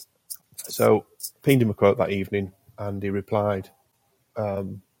him. So pinged him a quote that evening, and he replied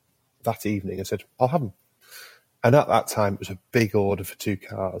that evening. I said, I'll have him. And at that time, it was a big order for 2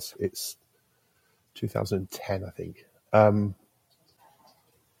 cars. It's 2010, I think. And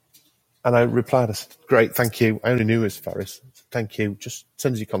I replied, I said, great, thank you. I only knew it was Ferris. I said, thank you. Just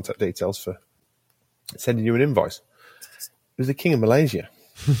send us your contact details for sending you an invoice. It was the King of Malaysia.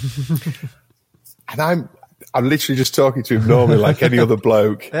 And I'm literally just talking to him normally like any other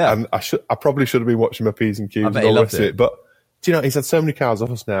bloke. Yeah. And I probably should have been watching my P's and Q's and bet he all the loved rest of it. it. But, do you know, he's had so many cars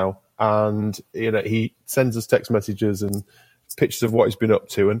off us now. And, you know, he sends us text messages and pictures of what he's been up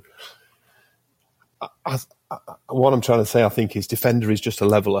to. And what I'm trying to say, I think, is Defender is just a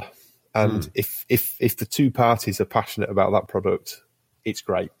leveler. And if the two parties are passionate about that product, it's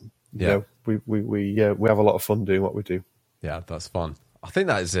great. You know, we have a lot of fun doing what we do. Yeah, that's fun. I think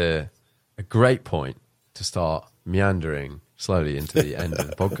that is a great point to start meandering slowly into the end of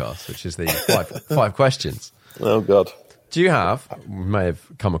the podcast, which is the five questions. Oh, God. Do you have, we may have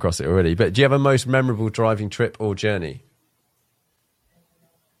come across it already, but do you have a most memorable driving trip or journey?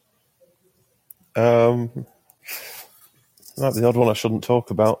 Like the odd one I shouldn't talk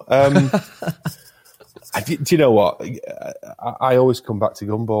about. Do you know what? I always come back to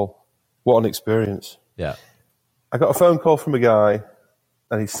Gumball. What an experience. Yeah. I got a phone call from a guy,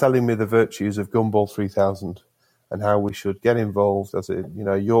 and he's selling me the virtues of Gumball 3000 and how we should get involved as a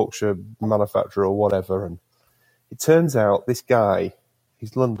Yorkshire manufacturer or whatever. And it turns out this guy, he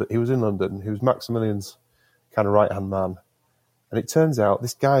was in London, he was Maximilian's kind of right-hand man. And it turns out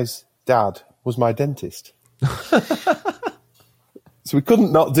this guy's dad was my dentist. So we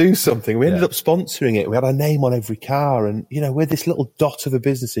couldn't not do something. We ended up sponsoring it. We had our name on every car. And, you know, we're this little dot of a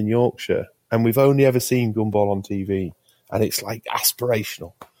business in Yorkshire. And we've only ever seen Gumball on TV. And it's like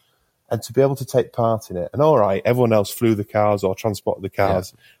aspirational. And to be able to take part in it. And all right, everyone else flew the cars or transported the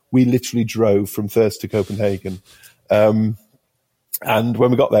cars. Yeah. We literally drove from Thirst to Copenhagen. And when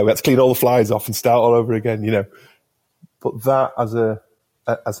we got there, we had to clean all the flies off and start all over again, you know. But that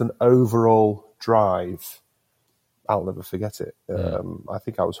as an overall drive, I'll never forget it. I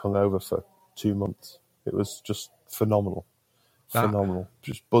think I was hungover for 2 months. It was just phenomenal. Phenomenal.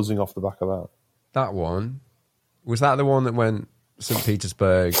 Just buzzing off the back of that. That one, was that the one that went St.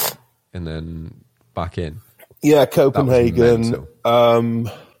 Petersburg and then back in? Yeah, Copenhagen.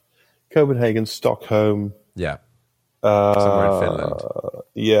 Copenhagen, Stockholm. Yeah. Somewhere in Finland.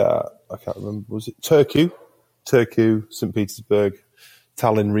 Yeah, I can't remember. Was it Turku, St. Petersburg,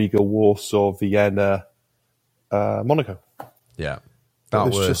 Tallinn, Riga, Warsaw, Vienna, Monaco. Yeah. That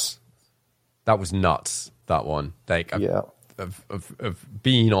was nuts, that one. Like, I've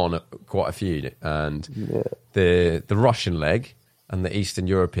been on quite a few, and the Russian leg and the Eastern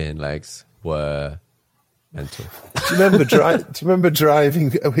European legs were mental. Do you remember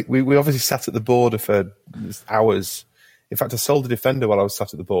driving? We obviously sat at the border for hours. In fact, I sold a Defender while I was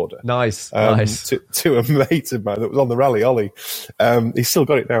sat at the border. Nice. To a mate of mine that was on the rally, Ollie. He's still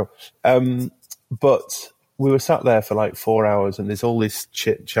got it now. But we were sat there for like 4 hours, and there's all this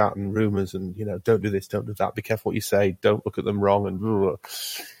chit chat and rumours, and you know, don't do this, don't do that, be careful what you say, don't look at them wrong, and blah, blah.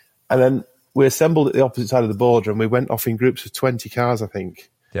 And then we assembled at the opposite side of the border, and we went off in groups of 20 cars, I think.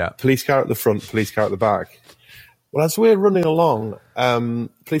 Yeah. Police car at the front, police car at the back. Well, as we're running along,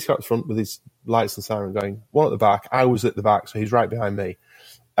 police car at the front with his lights and siren going, one at the back. I was at the back, so he's right behind me.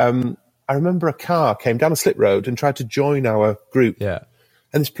 I remember a car came down a slip road and tried to join our group. Yeah.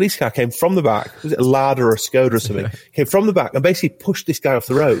 And this police car came from the back. Was it a Lada or a Skoda or something? Came from the back and basically pushed this guy off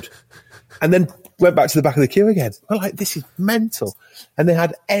the road. And then went back to the back of the queue again. We're like, this is mental. And they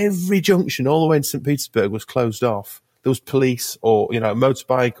had every junction all the way in St. Petersburg was closed off. There was police or, you know, a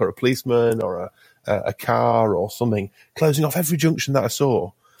motorbike or a policeman or a car or something closing off every junction that I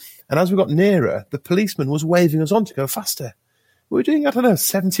saw. And as we got nearer, the policeman was waving us on to go faster. We were doing,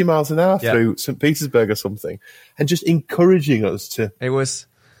 70 miles an hour through St. Petersburg or something, and just encouraging us to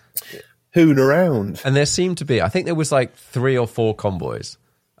hoon around. And there seemed to be, I think there was like 3 or 4 convoys,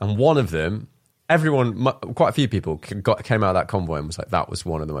 and one of them, quite a few people came out of that convoy and was like, that was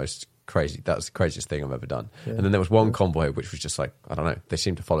one of the most crazy, that was the craziest thing I've ever done. Yeah. And then there was one convoy which was just like, I don't know, they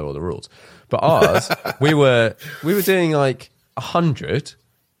seemed to follow all the rules. But ours, we were doing like 100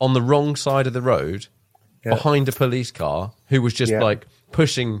 on the wrong side of the road, behind a police car who was just like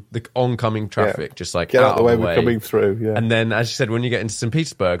pushing the oncoming traffic, just like get out of the way. We're coming through. Yeah. And then, as you said, when you get into St.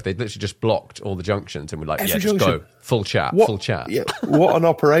 Petersburg, they literally just blocked all the junctions and were like, just go full chat. Yeah, what an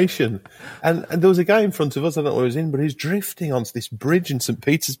operation! And there was a guy in front of us. I don't know who he was in, but he was drifting onto this bridge in St.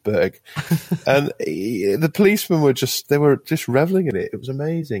 Petersburg, and the policemen were just reveling in it. It was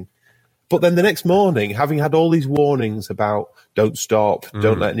amazing. But then the next morning, having had all these warnings about don't stop,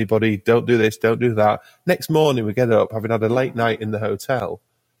 don't let anybody, don't do this, don't do that. Next morning we get up, having had a late night in the hotel,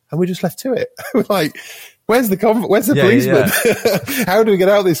 and we just left to it. We're like, Where's the policeman? Yeah. How do we get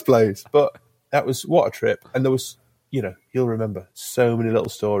out of this place? But that was what a trip. And there was, you'll remember so many little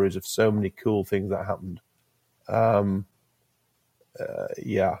stories of so many cool things that happened.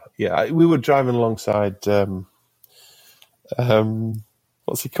 We were driving alongside,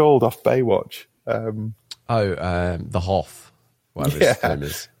 what's he called off Baywatch? The Hoff, whatever his name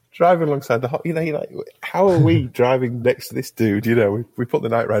is. Driving alongside the Hoff. You're like, how are we driving next to this dude? We put the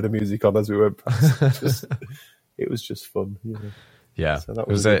Knight Rider music on as we went past. It was just fun. Yeah, so that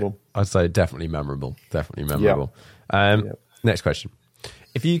was a good one. I'd say definitely memorable. Next question.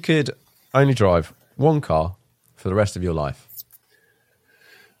 If you could only drive one car for the rest of your life.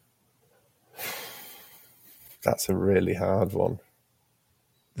 That's a really hard one.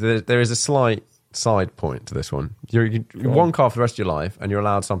 There is a slight side point to this one. You're one car for the rest of your life, and you're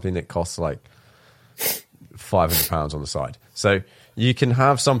allowed something that costs like £500 on the side. So you can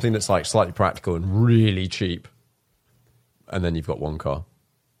have something that's like slightly practical and really cheap, and then you've got one car.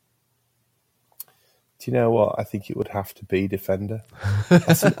 Do you know what? I think it would have to be Defender.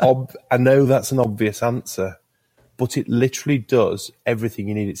 I know that's an obvious answer, but it literally does everything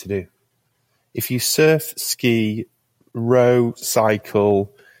you need it to do. If you surf, ski, row,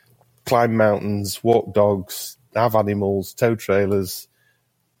 cycle, climb mountains, walk dogs, have animals, tow trailers,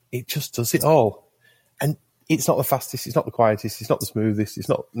 it just does it all. And it's not the fastest, it's not the quietest, it's not the smoothest, it's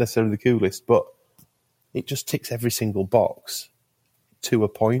not necessarily the coolest, but it just ticks every single box to a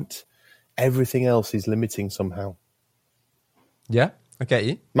point. Everything else is limiting somehow. Yeah, I get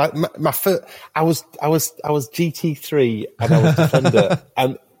you. My first, I was GT3 and I was Defender,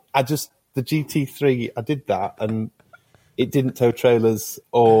 and the GT3, I did that, and it didn't tow trailers,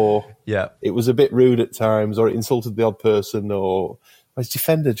 or it was a bit rude at times, or it insulted the odd person, or whereas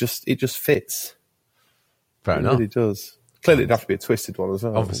Defender it just fits. Fair enough. It really does. Clearly, it'd have to be a twisted one as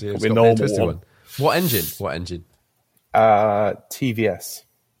well. Obviously, it's got got to be a twisted one. What engine? TVS.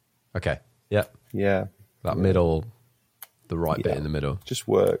 Okay. Yeah. Yeah. That middle, the right bit in the middle. Just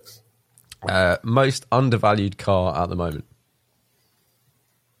works. Most undervalued car at the moment?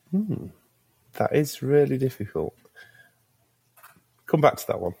 That is really difficult. Come back to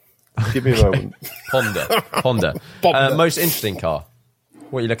that one. Give me a moment. Ponder. Most interesting car?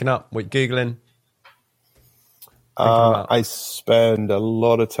 What are you looking up? What are you Googling? I spend a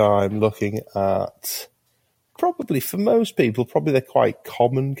lot of time looking at, probably for most people, probably they're quite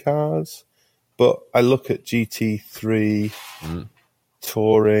common cars, but I look at GT3,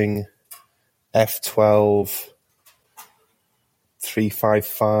 Touring, F12,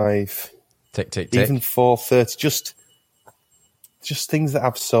 355, tick, even 430, just things that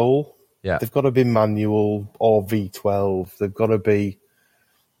have soul. Yeah. They've got to be manual or V12. They've got to be...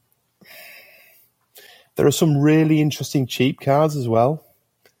 There are some really interesting cheap cars as well.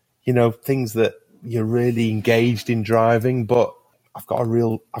 Things that you're really engaged in driving, but I've got a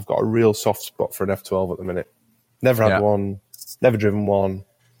real soft spot for an F12 at the minute. Never had one, never driven one.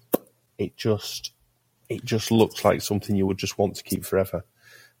 It just looks like something you would just want to keep forever.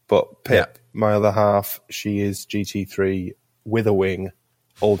 But Pip, my other half, she is GT3 with a wing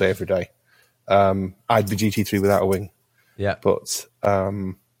all day, every day. I'd be GT3 without a wing. Yeah. But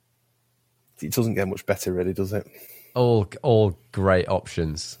it doesn't get much better, really, does it? All great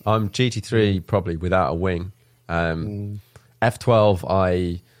options. I'm GT3 probably without a wing. F12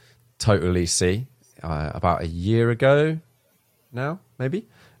 I totally see. About a year ago now, maybe.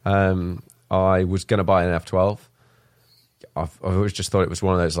 I was going to buy an F12. I've always just thought it was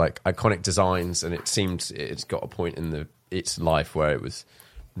one of those like iconic designs, and it seemed it's got a point in its life where it was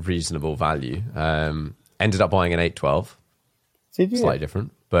reasonable value. Ended up buying an 812. Did you? Slightly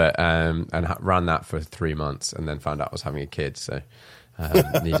different, but and ran that for 3 months, and then found out I was having a kid, so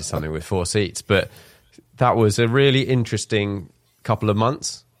needed something with 4 seats. But that was a really interesting couple of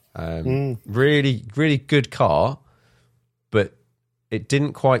months. Really, really good car, but it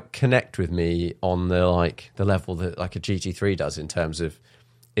didn't quite connect with me on the level that like a GT3 does in terms of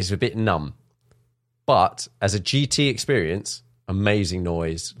it's a bit numb. But as a GT experience, amazing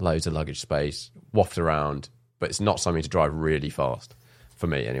noise, loads of luggage space, waft around, but it's not something to drive really fast for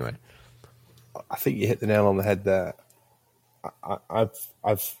me anyway. I think you hit the nail on the head there.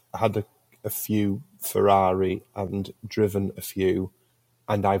 I've had a few Ferrari and driven a few,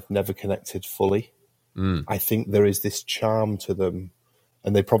 and I've never connected fully. I think there is this charm to them,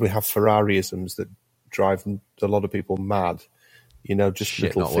 and they probably have Ferrariisms that drive a lot of people mad. Just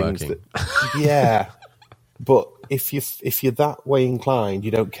shit little not things working. Yeah. But if you're that way inclined, you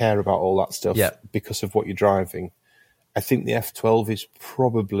don't care about all that stuff because of what you're driving. I think the F12 is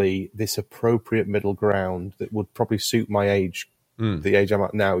probably this appropriate middle ground that would probably suit my age, the age I'm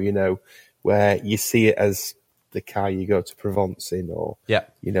at now, where you see it as the car you go to Provence in, or Yeah.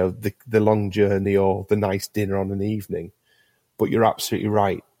 you know, the long journey or the nice dinner on an evening. But you're absolutely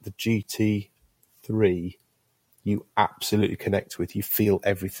right. The GT3, you absolutely connect with. You feel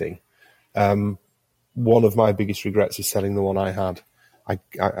everything. One of my biggest regrets is selling the one I had.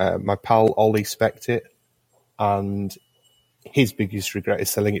 My pal Ollie spec'd it, and his biggest regret is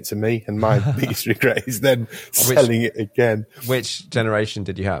selling it to me, and my biggest regret is then selling it again. Which generation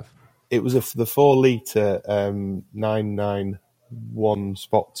did you have? It was the 4-litre 991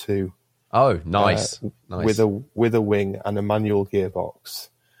 Spot 2. Oh, nice. Nice. With a wing and a manual gearbox.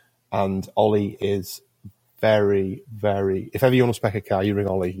 And Ollie is very, very. If ever you want to spec a car, you ring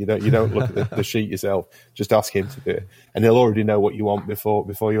Ollie. You don't look at the sheet yourself. Just ask him to do it, and he'll already know what you want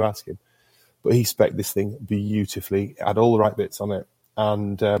before you ask him. But he spec'd this thing beautifully. It had all the right bits on it,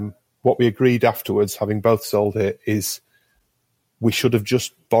 and what we agreed afterwards, having both sold it, is we should have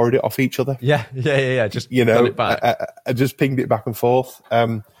just borrowed it off each other. Yeah. Just got it back. I just pinged it back and forth.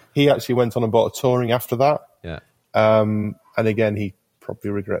 He actually went on and bought a Touring after that. Yeah. And again, he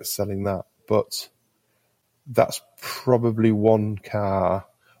probably regrets selling that, but that's probably one car,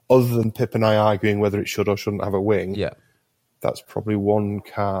 other than Pip and I arguing whether it should or shouldn't have a wing. Yeah. That's probably one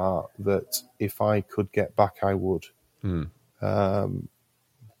car that if I could get back, I would.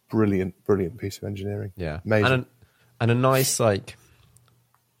 Brilliant piece of engineering. Yeah. Amazing. And a nice, like,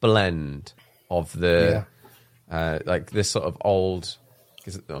 blend of the, like, this sort of old,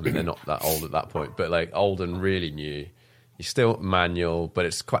 because, I mean, they're not that old at that point, but, like, old and really new. You're still manual, but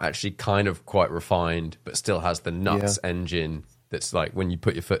it's actually kind of quite refined, but still has the nuts engine that's like when you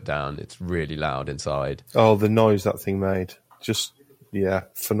put your foot down, it's really loud inside. Oh, the noise that thing made. Just,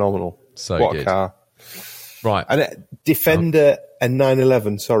 phenomenal. So what good. A car. Right. And Defender and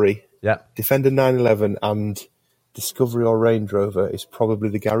 911, sorry. Yeah. Defender 911 and Discovery or Range Rover is probably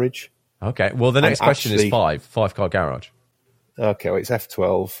the garage. Okay. Well, the next question is five-car garage. Okay, well, it's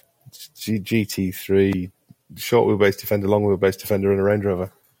F12, GT3, short wheelbase Defender, long wheelbase Defender, and a Range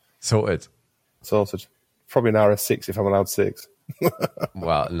Rover. Sorted. Probably an RS6 if I'm allowed 6.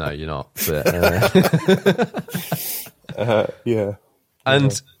 Well, no, you're not. But, yeah.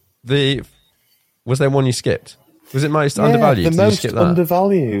 And was there one you skipped? Was it most undervalued? The Did you most skip that?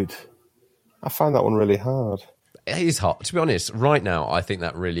 undervalued. I find that one really hard. It is hard. To be honest, right now, I think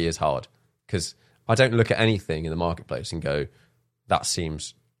that really is hard because I don't look at anything in the marketplace and go, that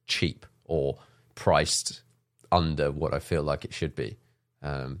seems cheap or priced under what I feel like it should be.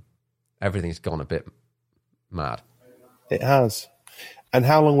 Everything's gone a bit mad. It has. And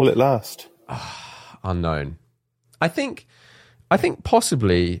how long will it last? Unknown. I think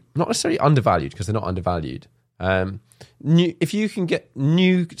possibly not necessarily undervalued because they're not undervalued. If you can get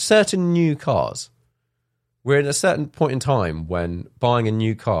certain new cars, we're in a certain point in time when buying a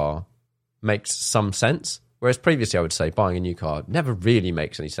new car makes some sense. Whereas previously, I would say buying a new car never really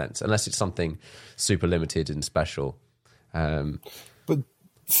makes any sense unless it's something super limited and special. But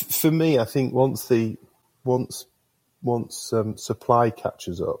for me, I think once supply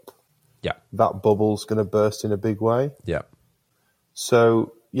catches up, that bubble's going to burst in a big way. Yeah.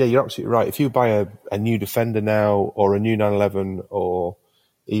 So yeah, you're absolutely right. If you buy a new Defender now, or a new 911, or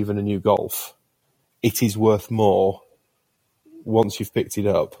even a new Golf, it is worth more once you've picked it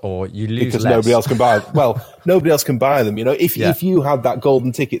up, or you lose because less. nobody else can buy them. Well, nobody else can buy them. You know, if you had that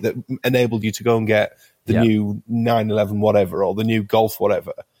golden ticket that enabled you to go and get the new 911 whatever, or the new Golf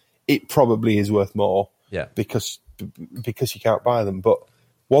whatever, it probably is worth more. Yeah, because you can't buy them. But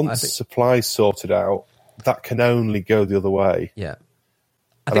once supply's sorted out, that can only go the other way. Yeah,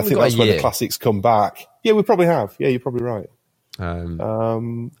 I think that's when the classics come back. Yeah, we probably have. Yeah, you're probably right. And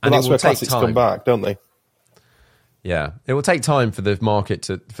that's where classics come back, don't they? Yeah, it will take time for the market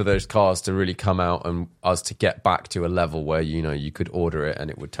for those cars to really come out and us to get back to a level where you could order it and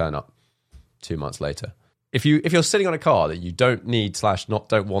it would turn up 2 months later. If you're sitting on a car that you don't need /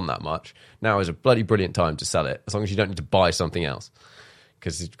 don't want that much, now is a bloody brilliant time to sell it, as long as you don't need to buy something else,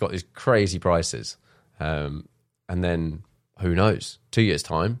 because it's got these crazy prices. And then who knows? 2 years'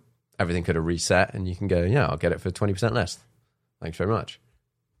 time, everything could have reset, and you can go, I'll get it for 20% less. Thanks very much.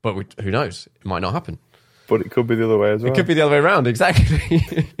 But who knows? It might not happen. But it could be the other way as well. It could be the other way around, exactly.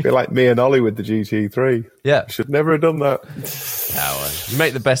 Be like me and Ollie with the GT3. Yeah. Should never have done that. You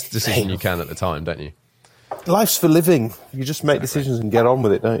make the best decision you can at the time, don't you? Life's for living. You just make decisions and get on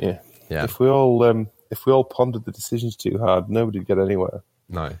with it, don't you? Yeah. If we all pondered the decisions too hard, nobody'd get anywhere.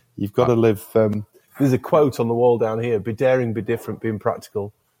 No. You've got to live. There's a quote on the wall down here: "Be daring, be different, be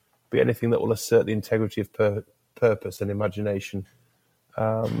impractical, be anything that will assert the integrity of purpose and imagination."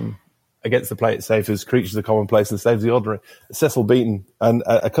 against the plate safers, creatures of commonplace, and saves the ordinary. Cecil Beaton, and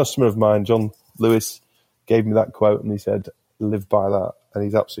a customer of mine, John Lewis, gave me that quote, and he said, "Live by that," and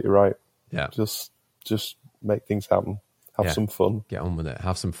he's absolutely right. Yeah, just make things happen. Have some fun. Get on with it.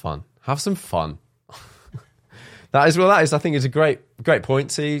 Have some fun. Have some fun. That is. I think, is a great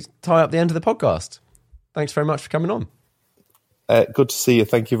point to tie up the end of the podcast. Thanks very much for coming on. Good to see you.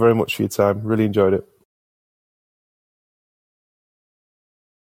 Thank you very much for your time. Really enjoyed it.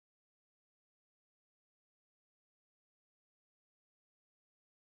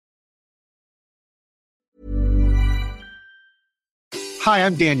 Hi,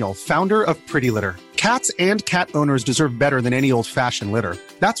 I'm Daniel, founder of Pretty Litter. Cats and cat owners deserve better than any old-fashioned litter.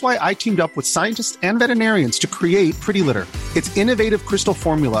 That's why I teamed up with scientists and veterinarians to create Pretty Litter. Its innovative crystal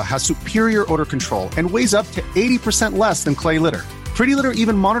formula has superior odor control and weighs up to 80% less than clay litter. Pretty Litter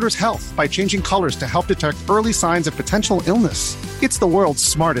even monitors health by changing colors to help detect early signs of potential illness. It's the world's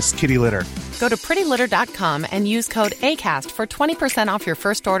smartest kitty litter. Go to prettylitter.com and use code ACAST for 20% off your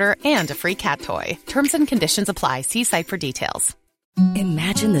first order and a free cat toy. Terms and conditions apply. See site for details.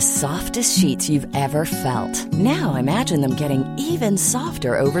 Imagine the softest sheets you've ever felt. Now imagine them getting even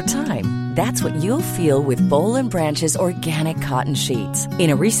softer over time. That's what you'll feel with Boll & Branch's organic cotton sheets. In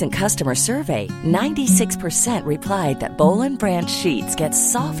a recent customer survey, 96% replied that Boll & Branch sheets get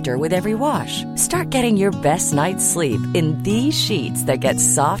softer with every wash. Start getting your best night's sleep in these sheets that get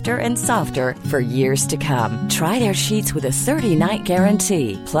softer and softer for years to come. Try their sheets with a 30-night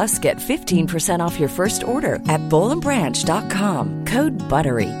guarantee. Plus, get 15% off your first order at bollandbranch.com. Code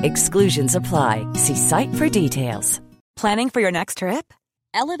BUTTERY. Exclusions apply. See site for details. Planning for your next trip?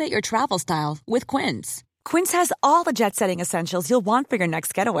 Elevate your travel style with Quince. Quince has all the jet-setting essentials you'll want for your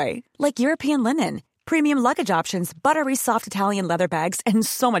next getaway, like European linen, premium luggage options, buttery soft Italian leather bags, and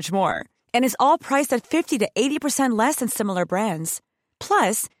so much more. And is all priced at 50 to 80% less than similar brands.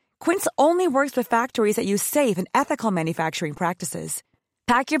 Plus, Quince only works with factories that use safe and ethical manufacturing practices.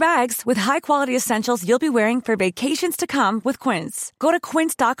 Pack your bags with high-quality essentials you'll be wearing for vacations to come with Quince. Go to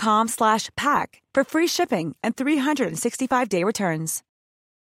quince.com/pack for free shipping and 365-day returns.